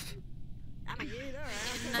lost.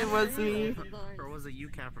 It was me. Or was it you,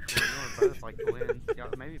 Capricorn? You were both like the win.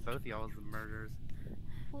 Maybe both of y'all was the murderers.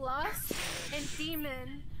 Lost and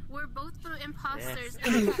Demon were both the imposters.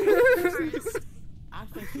 Yes. First. I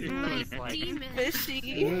think he was like Demon. Fishy. I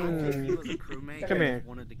think he was a crewmate Come who here.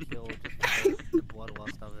 wanted to kill just the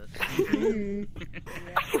bloodlust of it.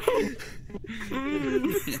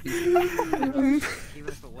 Even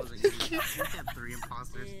if it wasn't you. You had 3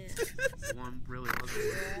 imposters. One really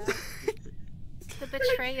wasn't. The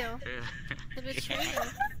betrayal. The betrayal.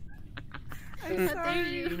 How dare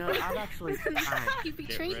you? You know, I've actually. You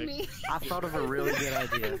betrayed me. I thought of a really good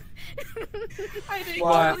idea. I didn't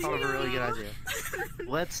What? I thought of a really good idea.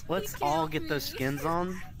 Let's all get those skins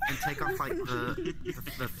on and take off like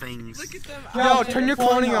the things. Look at them. Yo, turn your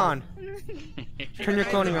cloning on. Turn your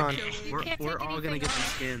cloning on. We're all gonna get some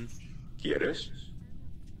skins. ¿Quieres?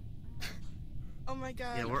 Oh my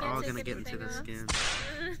god. Yeah, we're can't all take gonna get into the anything skins.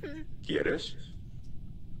 ¿Quieres?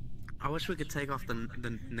 I wish we could take off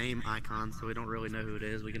the name icon so we don't really know who it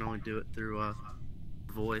is. We can only do it through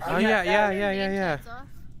voice. Oh yeah.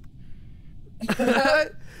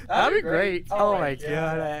 That'd be great. Oh my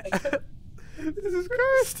god. This is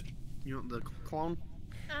cursed. You want the clone?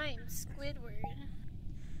 I'm Squidward.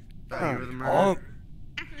 You were the Oh.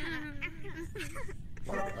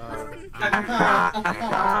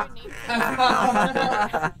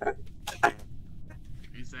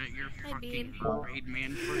 Is that your Hi, fucking Bean. parade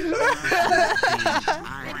man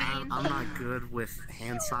I'm not good with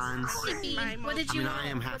hand signs. Hey, Bean, what did I you mean, I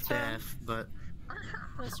am half what's wrong? deaf, but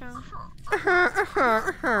What's wrong?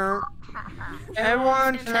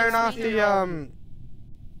 Everyone turn off the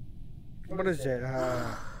what is it?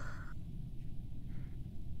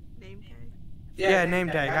 Name tag. Yeah, name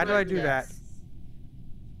tag. How do I do that?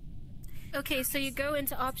 Okay, so you go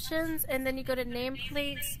into options and then you go to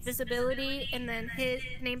nameplates, visibility, and then hit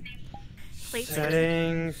nameplate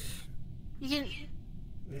Settings. You can.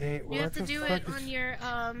 Name, You have to do it on your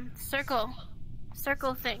circle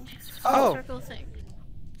thing. Oh. Circle thing.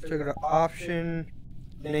 So go to option,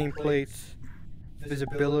 nameplates,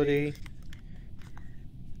 visibility,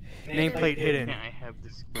 nameplate hidden. I have the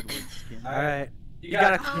Squidward skin. Alright. You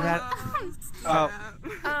gotta. Oh.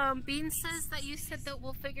 Bean says that you said that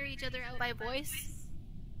we'll figure each other out by voice.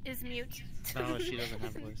 Is mute. no, she doesn't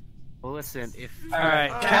have voice. Well, listen, if Alright.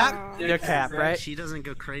 Cap? You're Cap, right? she doesn't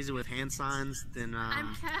go crazy with hand signs, then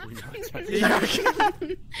I'm Cap. we know it's her. Yeah, Cap.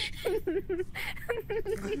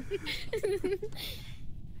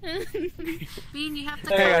 Bean, you have to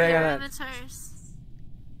Hang copy on, your hang on. avatars.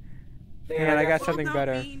 Hang on, I got Well, something no,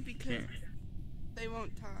 better. Bean, because they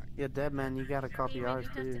won't talk. Yeah, Dead Man, you gotta copy Bean, ours you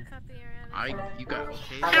have too. to copy your avatar. You got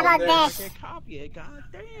How about this? Okay, copy it. God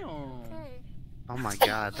damn. Okay. Oh my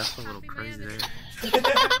god, that's a little Copy my crazy there.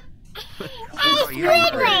 avatar. Oh, you're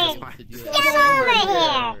Squidward! right. Get over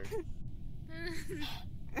here!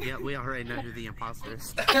 Yeah, we already know who the imposter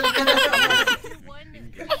is. one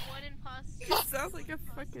imposter. Sounds like a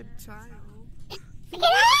fucking child.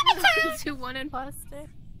 To one imposter.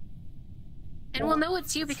 And we'll know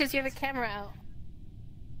it's you because you have a camera out.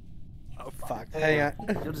 Oh fuck. Hang on.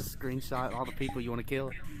 You'll just screenshot all the people you want to kill.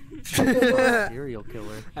 Serial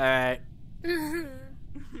killer. Alright. Are you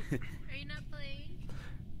not playing?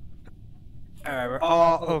 Alright, we're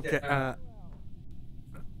all okay.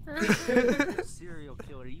 Serial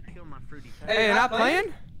killer, you killed my fruity pebble. Hey, you're not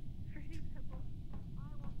playing?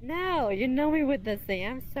 No, you know me with this thing.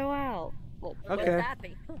 I'm so out. Well, what's Okay. that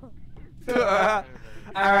thing?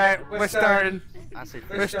 Alright, we're starting. I say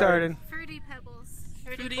We're starting. Fruity Pebbles.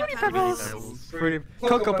 Fruity Pebbles. Fruity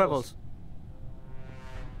Cocoa Pebbles.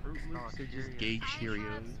 Fruit Loops are just gay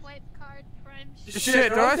Cheerios. Swipe card prime.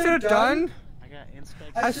 Shit, what I should have done? I got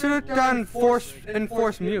inspect. I should have done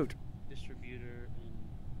enforce mute.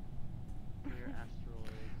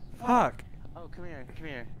 Fuck. Oh, come here, come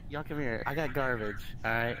here. Y'all come here. I got garbage,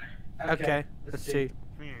 alright? Okay, let's see.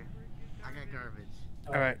 Come here. I got garbage.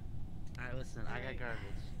 Alright. Alright, listen, I got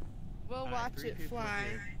garbage. We'll Alright, watch 3 it people fly.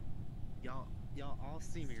 here. Y'all all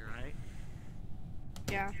see me, right?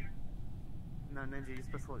 Yeah. No, Ninja, you're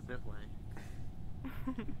supposed to look this way.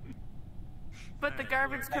 But the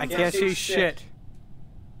garbage I comes can't see shit.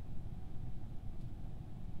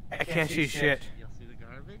 I can't see shit. Y'all see the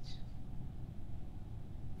garbage?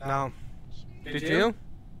 No. Did you?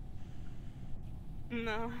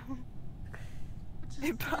 No.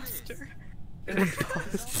 Imposter.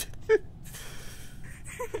 Imposter.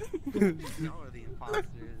 Y'all are the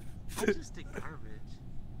imposters. I just did garbage.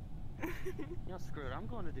 Y'all screwed. I'm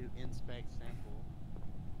going to do inspect sample.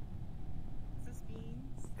 Is this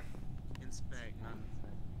beans? Inspect, not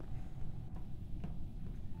inspect.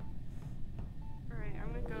 Alright, I'm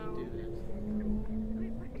gonna go.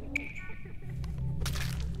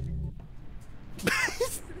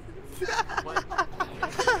 What?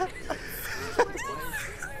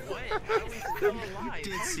 You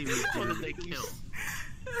did see me do it. They kill.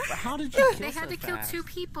 But how did you kill They had so to kill fast? 2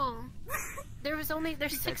 people. There's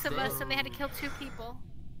 6 of us, and they had to kill 2 people.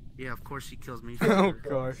 Yeah, of course she kills me. Oh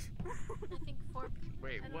gosh. I think 4 people.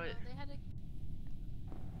 Wait, I don't what? know, they had to...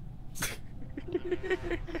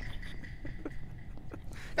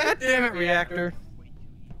 God damn it, reactor.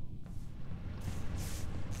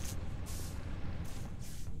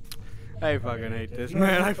 I fucking hate this,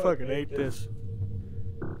 man. I fucking hate this.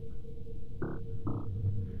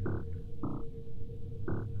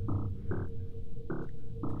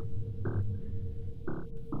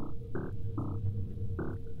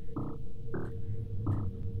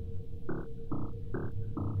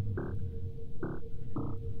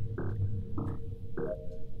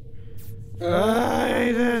 I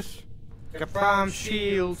hate this. Kapam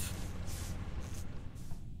shields.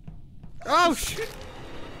 Oh shit.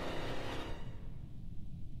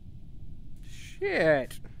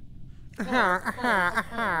 Shit. Oh my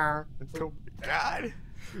god.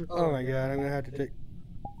 Oh my god, I'm gonna have to take.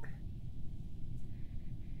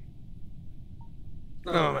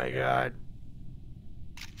 Oh my god.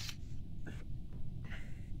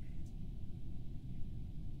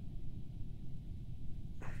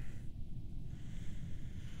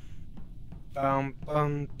 Bum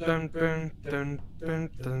bum dun dun dun dun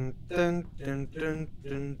dun dun dun dun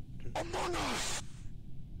dun. Among us.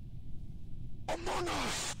 Among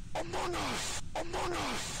us. Among us. Among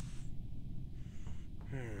us.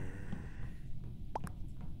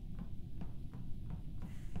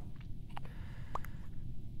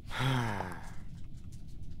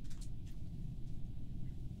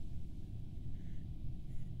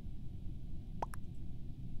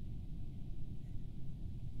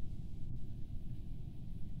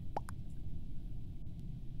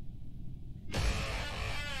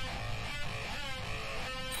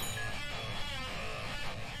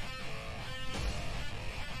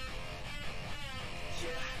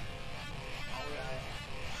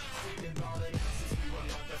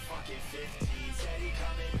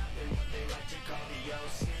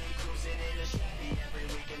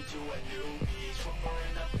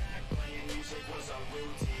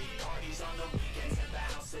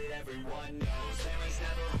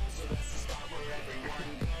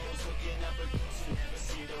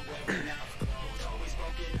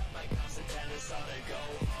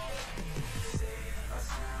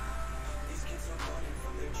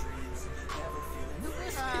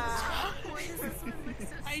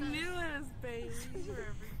 I knew it was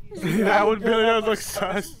Bailey. That would really look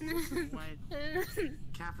sus.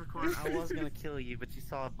 Capricorn, I was gonna kill you, but you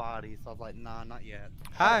saw a body, so I was like, nah, not yet.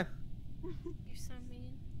 Hi. You're so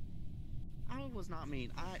mean. I was not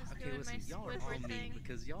mean. Just Okay, doing listen, my y'all are all Squidward mean thing.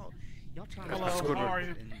 because y'all trying to. Hello, how are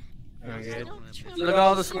you? Okay. Look at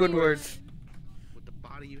all the Squidwards. With the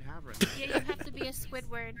body you have right now. Yeah, you have to be a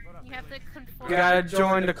Squidward. You have to conform. You gotta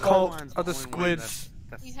join the cult of the squids.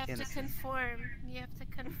 You have to conform. You have to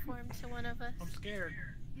conform to one of us. I'm scared.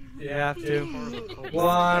 You have to.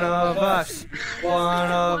 One of us.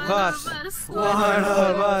 One of us. One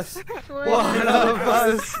of us. One of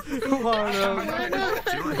us. One of us. One of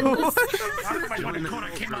us. Join the cult.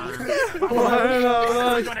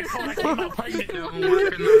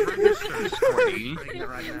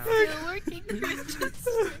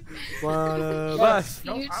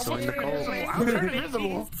 I'll turn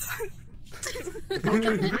invisible. Don't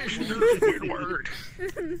turn invisible. That's a weird word.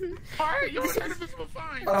 Alright, you'll turn invisible,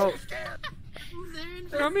 fine. Oh.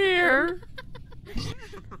 Come here.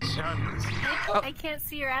 I can't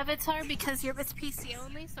see your avatar because it's PC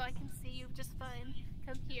only, so I can see you just fine.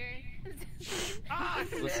 Come here.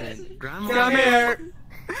 Listen, Grandma. Come here.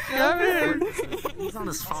 Come here. He's on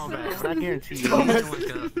his fallback, but I guarantee you, he's in like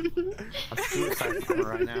a suicide bomber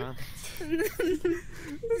right now.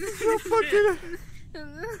 So fucking.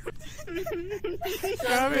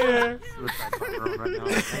 Come here. Suicide bomber right now. I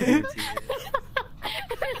guarantee it.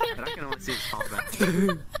 But I can only see his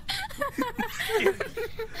fallback.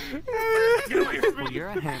 Well, you're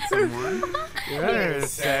a handsome one. You're a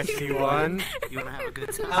sexy one. You wanna have a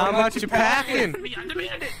good time? How much you packing? I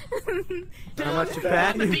demand it. How much you The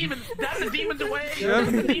packing? demons, that's the demons away.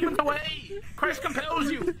 That's the demons away. Christ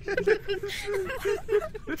compels you.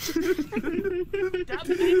 That's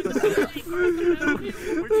the demons away.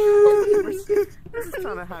 We're just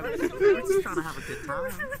trying to have a good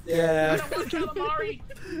time. Yeah. I don't want calamari.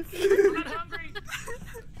 I'm not hungry.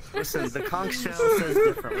 Listen, the conch shell says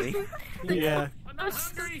differently. Yeah. I'm not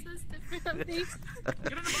hungry. The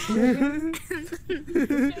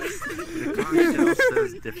conch shell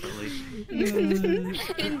says differently.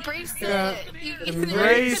 Embrace Yeah. it.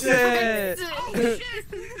 Embrace it.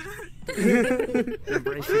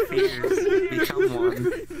 Embrace your fears. Become one.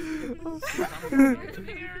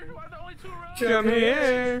 Come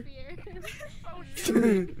here.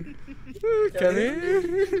 Come here.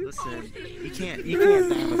 Listen, you can't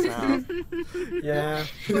down us out. Yeah.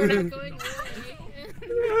 We're not going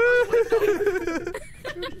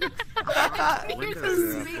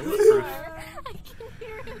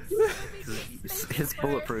It's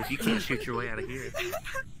bulletproof. You can't shoot your way out of here.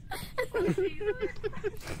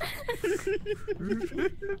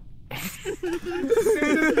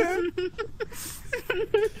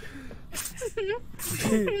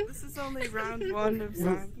 This is only round 1 of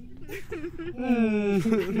zombies.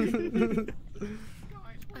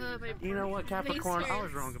 You know what, Capricorn? I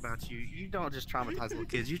was wrong about you. You don't just traumatize little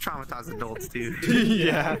kids. You traumatize adults too.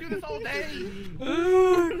 Yeah. Do this all day.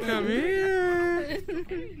 Ooh, come here.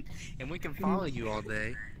 And we can follow you all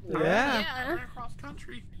day. Yeah. Across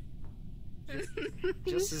country.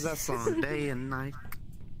 Just as that song, day and night.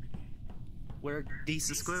 We're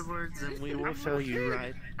decent Squidwards and we will show you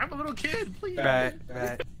right. I'm a little kid, please. Right.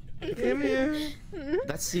 Come here.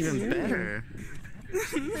 That's even better.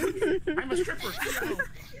 I'm a stripper.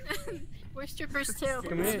 We're strippers too.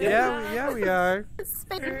 Come here. Yeah, we are.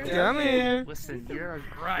 Come here. Listen, you're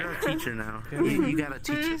a teacher now. You gotta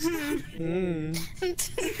teach us.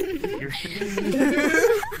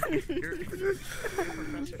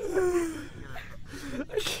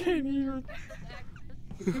 I can't even.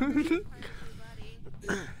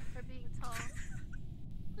 For being tall.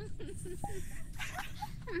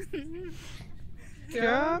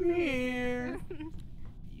 Come here.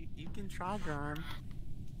 You can try, Garm.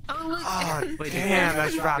 Oh, look. Oh, Wait, damn,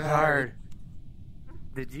 that's rock hard.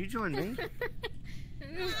 Did you join me?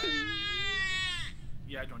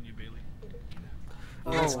 Yeah, I joined you, Bailey.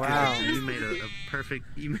 Oh, That's wow. good. You made a perfect.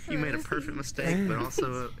 You made a perfect mistake, but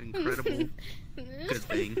also an incredible good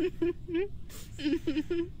thing.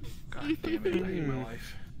 God damn it, I hate my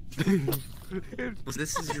life.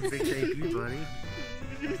 This is your big debut, buddy.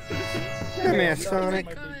 Come here, Sonic.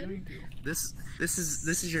 This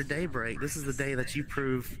is your daybreak. This is the day that you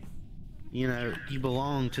prove, you know, you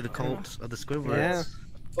belong to the cult of the Squidwards. Yeah.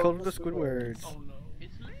 Cult of the Squidwards. Oh no,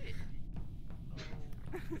 it's lit.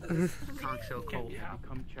 Conch shell cult.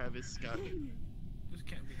 Become Travis Scott. This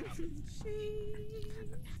can't be happening.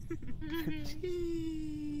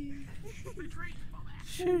 Retreat.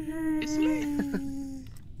 It's lit.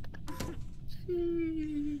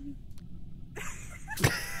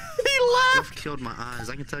 You've killed my eyes.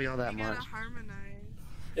 I can tell y'all that You gotta much. harmonize.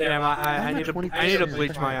 Yeah, I need to 20%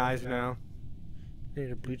 bleach my eyes now. I need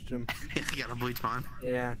to bleach them. You gotta bleach mine.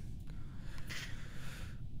 Yeah.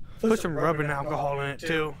 Put some rubbing alcohol in it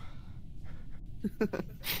too. Gotta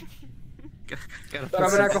put Rubbing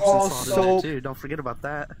some alcohol, Epsom salt in there soap. too. Don't forget about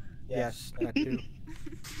that. Yes, that too.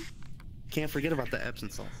 Can't forget about the Epsom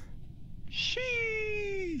salt.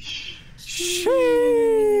 Sheesh.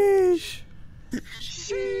 Sheesh.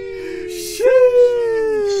 Sheesh.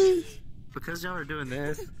 Because y'all are doing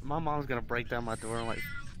this, my mom's gonna break down my door in like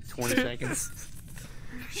 20 seconds.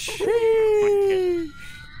 Sheesh.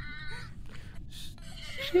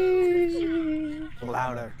 Sheesh.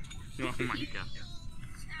 Louder. Oh my god.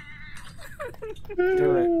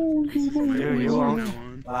 Do it. Do it. You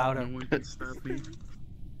won't. Louder. No one can stop me.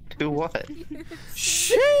 Do what?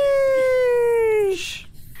 Sheesh.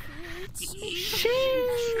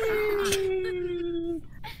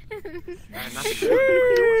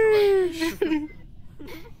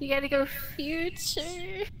 You gotta go future.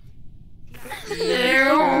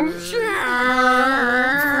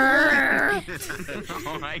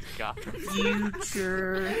 Oh my god.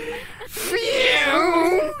 Future.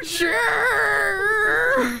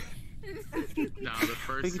 No, the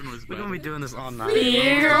first one was We're better. gonna be doing this all night.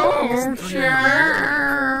 Future.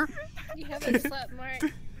 You have a slap mark.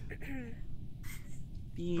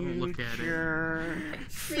 Don't look at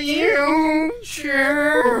it. Future.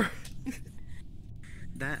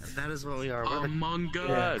 That is what we are. We're Among the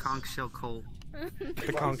Us. conch shell cult.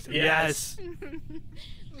 The conch. Yes.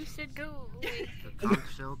 We should go like, The conch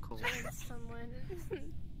shell cult. join someone.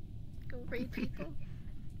 Go raid people.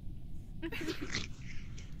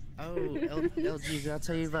 Oh, LG, did I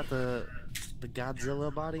tell you about the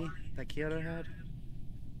Godzilla body that Kyoto had?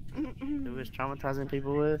 It was traumatizing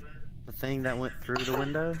people with the thing that went through the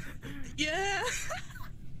window. Yeah.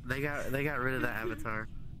 They got rid of that avatar.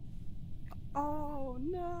 Oh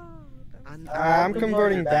no. I'm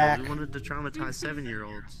converting back. We wanted to traumatize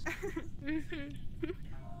 7-year-olds.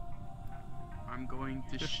 I'm going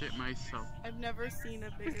to shit myself. I've never seen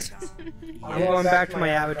a bigger gun. I'm going back to my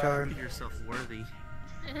avatar. Make yourself worthy.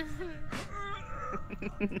 He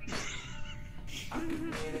got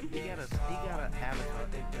an avatar.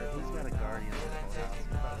 He's got a guardian in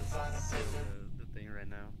the house. He's about to steal the thing right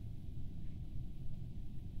now.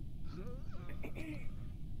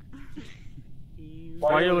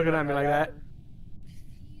 Why are you looking at me like that?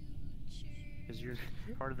 Because you're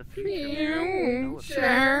part of the future.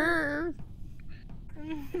 Future.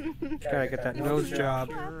 Gotta get that nose job.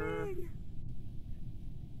 Gotta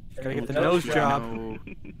get the nose job.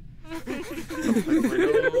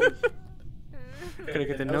 Gotta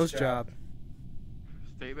get the nose job.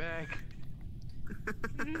 Stay back.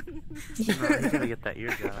 No, you gotta get that ear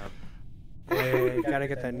job. Hey, gotta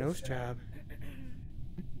get that nose job.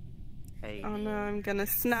 Hey. Oh no, I'm gonna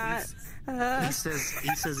snot. He says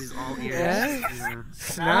he's all ears. Yeah? Yeah.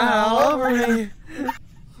 Snot all over me.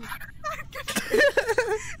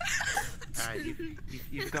 Alright,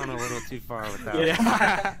 you've gone a little too far with that.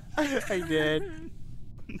 Yeah, I did.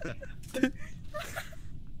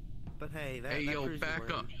 But hey, that Hey, that yo, proves back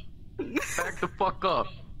you're up. worthy. Back the fuck up.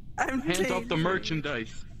 I'm Hands off the changing.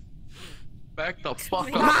 merchandise. Back the fuck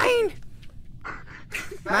up. Mine.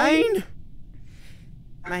 Mine.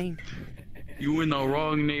 Mine. You in the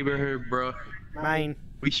wrong neighborhood, bro. Mine.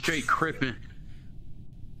 We straight crippin'.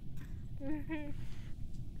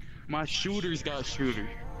 My shooters got shooters.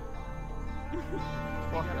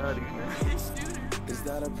 Fuck out of here. Is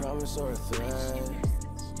that a promise or a threat?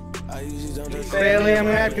 I usually don't do Bailey, I'm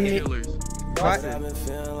gonna have to meet. Killers. What? I've been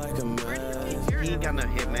feeling like a mess. He ain't got no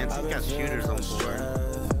hitmans, he's got shooters on board.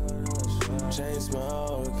 Chain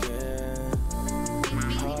smoking,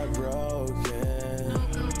 heartbroken.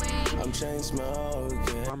 I'm chain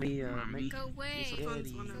smoking. Mommy, Go away.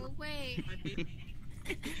 Eddie. Go away.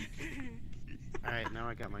 Alright, now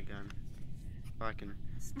I got my gun. So I can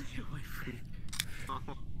stay away from you. Oh,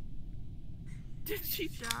 Did she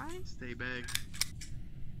die? Stay back.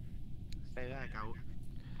 stay back,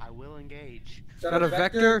 I will engage. Is that a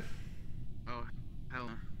vector? Oh, hell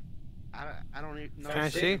no. I don't even know. Can I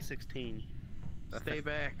see? 16. Stay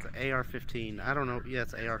back. It's AR-15. I don't know. Yeah,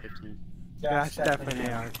 it's AR-15. Yeah, that's definitely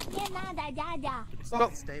an AR.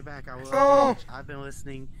 Stay back, I will Oh. engage. I've been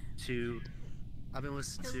listening to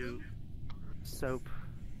Soap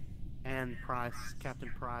and Price,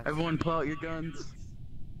 Captain Price. Everyone pull out your guns.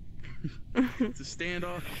 It's a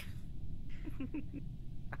standoff.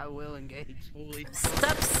 I will engage. Holy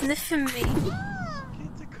Stop sniffing me.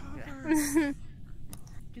 Get the cover.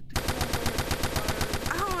 Get the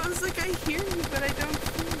cover. Oh, I was like, I hear you, but I don't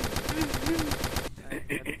see you.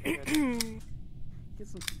 Get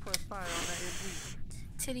some suppressed fire on that MG.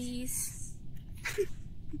 Titties.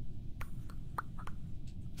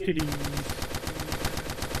 Titties.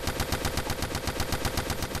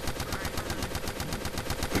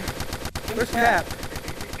 Where's Cap?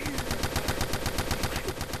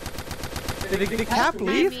 Did the Cap I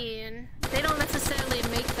leave? mean, they don't necessarily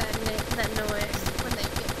make that noise when they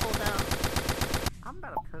get pulled out. I'm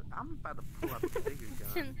about to pull out the bigger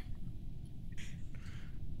gun.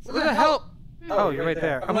 Where the hell? Oh, you're right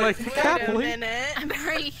there. I'm like, the Cap Wait a leave? minute. I'm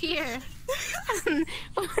right here.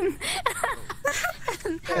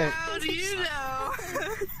 How do you know?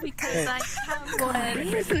 Because I have one.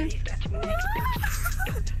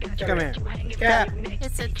 Come here. Cap.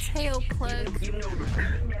 It's a tail plug.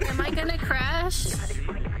 Am I gonna crash?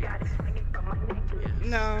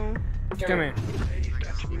 No. Come here.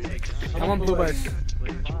 I want blue bus.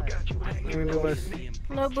 Give me blue bus.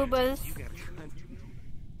 No boobas.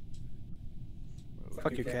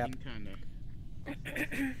 Fuck you, Cap. Kinda.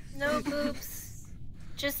 No boobs.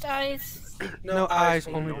 Just eyes. No eyes,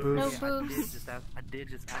 only No boobs. boobs. I did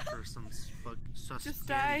just ask for some sus.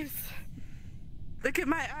 Just eyes. Look at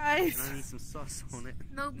my eyes. And I need some sus on it.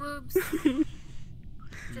 No boobs.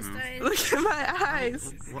 Just eyes. Look at my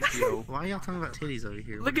eyes. What, yo, why are y'all talking about titties over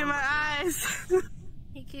here? Look at my eyes.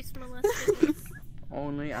 He keeps molesting us.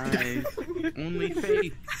 Only eyes. Only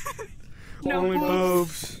face. Only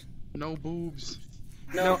boobs. No boobs.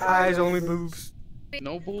 No eyes, only boobs.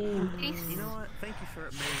 No boobs. You know what? Thank you for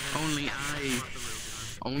admitting that. Only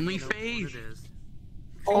eyes. Only You know what face. it is.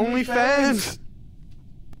 Only fans.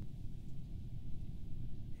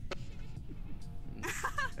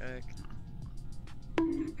 Heck.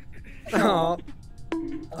 Oh,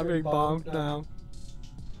 I'm being bombed now.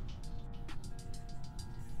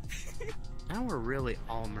 Now we're really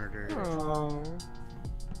all murderers. Oh.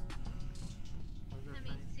 Let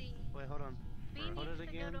me see. Wait, hold on. We Hold need it to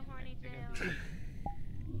again. go to horny jail.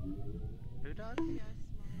 Who does?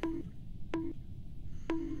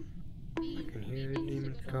 I can hear the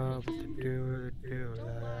demons call, but they do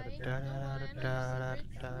la da da da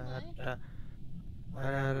da da da.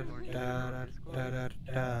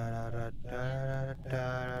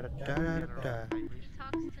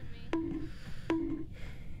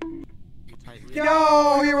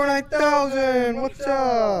 Yo, Hero 9000, what's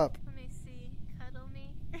up? Let me see. Cuddle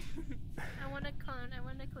me. I want a clone. I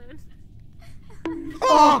want a clone.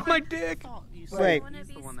 Oh, my dick! Wait, I want to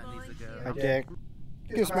be small and cute. my dick.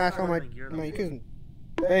 You can smash all my. You can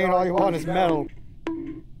bang it all you want. It's metal. I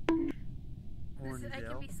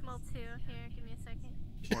can be small too. Here, give me a second.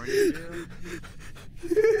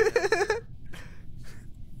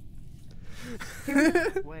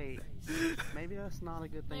 Wait, maybe that's not a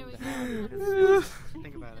good thing There to we have. go. Because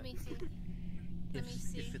think about Let me it. see. Let me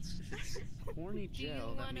see. If it's horny Do you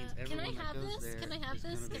gel, that wanna? means Can I everyone that have goes this? there Can I have is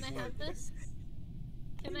this? gonna Can be I have horny. this?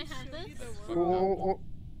 Can I have this?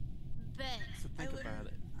 Bet. So think about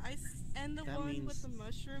it. And the That one means with the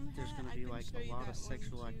mushroom hat. There's gonna I be can like show a you lot that of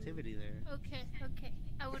sexual one, too. activity there. Okay, okay.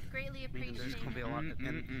 I would greatly Meaning appreciate there's gonna be a it. lot,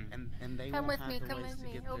 and they Come won't with have me, the come ways with to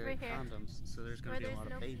me, get over their here. condoms, so there's gonna Where be a there's lot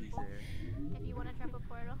of no babies people. there. If you want to trap a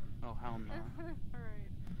portal. Oh, hell no.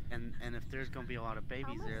 Alright. And if there's gonna be a lot of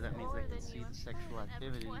babies there, that means they can see the sexual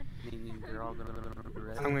activity, meaning they're all gonna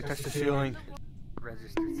I'm gonna touch the ceiling.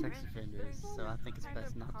 registered sex offenders. So I think it's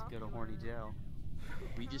best not to go to horny jail.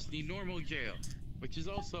 We just need normal jail, which is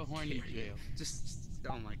also horny jail. Just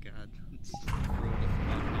oh my god.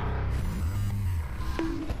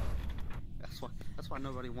 That's why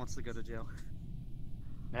nobody wants to go to jail.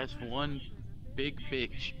 That's one big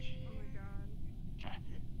bitch.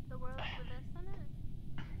 The world with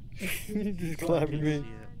this in it? You just clapping me.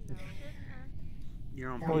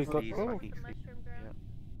 You're on Holy PC, fuck. so Oh. I can't see. Yep.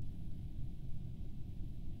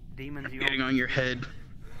 Demons, I'm you getting on your head.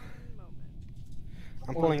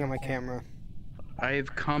 I'm pulling on my camera.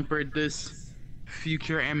 I've conquered this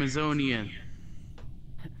future Amazonian.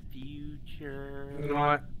 Future. You know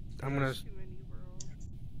what? I'm gonna.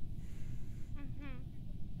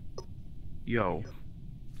 Yo.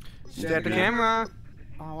 Stay at the camera.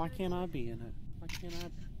 Oh, why can't I be in it? Why can't I be in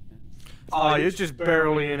it? Oh, you're just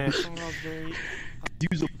barely in I it. thought I was very.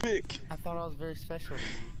 Use a pick. I thought I was very special.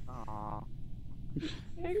 Aww. You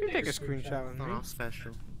can take a screenshot I with thought I me. was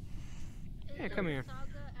special. Yeah, come here.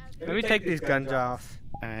 Let me take these guns off.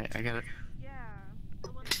 Alright, I got it.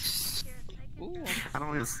 Ooh, I don't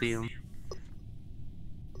even see him.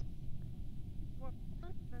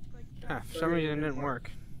 Ah, for some reason it didn't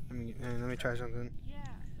work. Let me try something.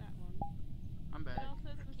 I'm back.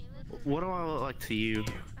 What do I look like to you?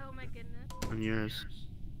 Oh my goodness. On yours?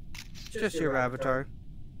 It's just your avatar.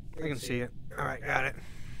 I can see it. Alright, got it.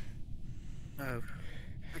 Oh. I I'm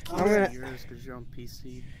can't gonna- see yours because you're on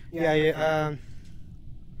PC. Yeah, yeah,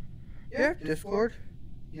 yeah, Discord?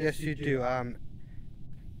 Yes, you do.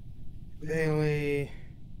 Bailey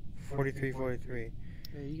 4343.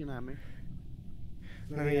 Yeah, you can have me.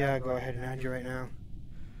 Let me go ahead and add you right now.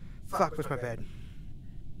 Fuck, what's my bed?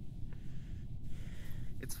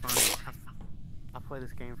 It's funny. I played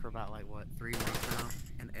this game for about like what 3 months now,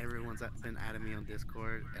 and everyone's been adding me on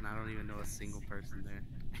Discord, and I don't even know a single person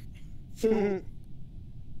there.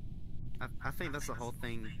 I think that's the whole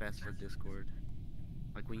thing best for Discord.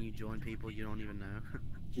 Like when you join people you don't even know.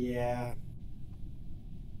 Yeah.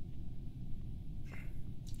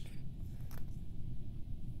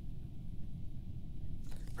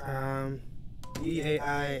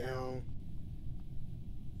 EAIL.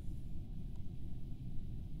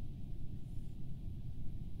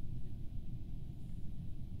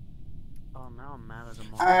 Oh, now I'm mad at them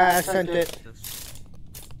all. I sent it.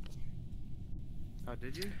 Oh,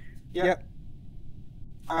 did you? Yep.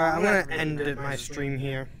 I'm gonna end my stream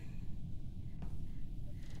here.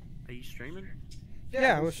 Are you streaming?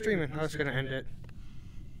 Yeah, I was streaming. I was gonna end it.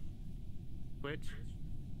 Twitch?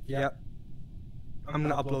 Yep. I'm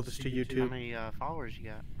gonna upload this to How YouTube. many followers you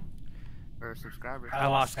got? Or subscribers? I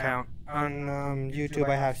lost count. On YouTube,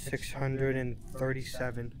 I have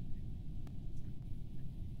 637.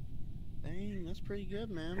 Dang, that's pretty good,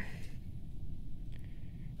 man.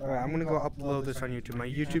 Alright, I'm gonna go upload this on YouTube. My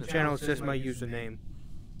YouTube channel is just my username.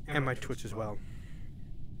 And my Twitch as well.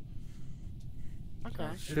 Okay.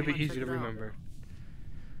 Should be easy to remember.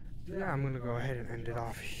 Yeah, I'm gonna go ahead and end it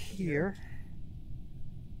off here.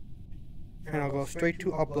 And I'll go straight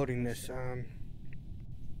to uploading this.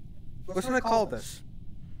 What should I call this?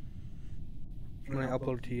 When I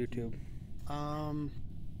upload it to YouTube.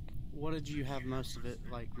 What did you have most of it,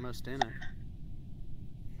 like, most in it?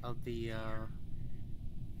 Of the,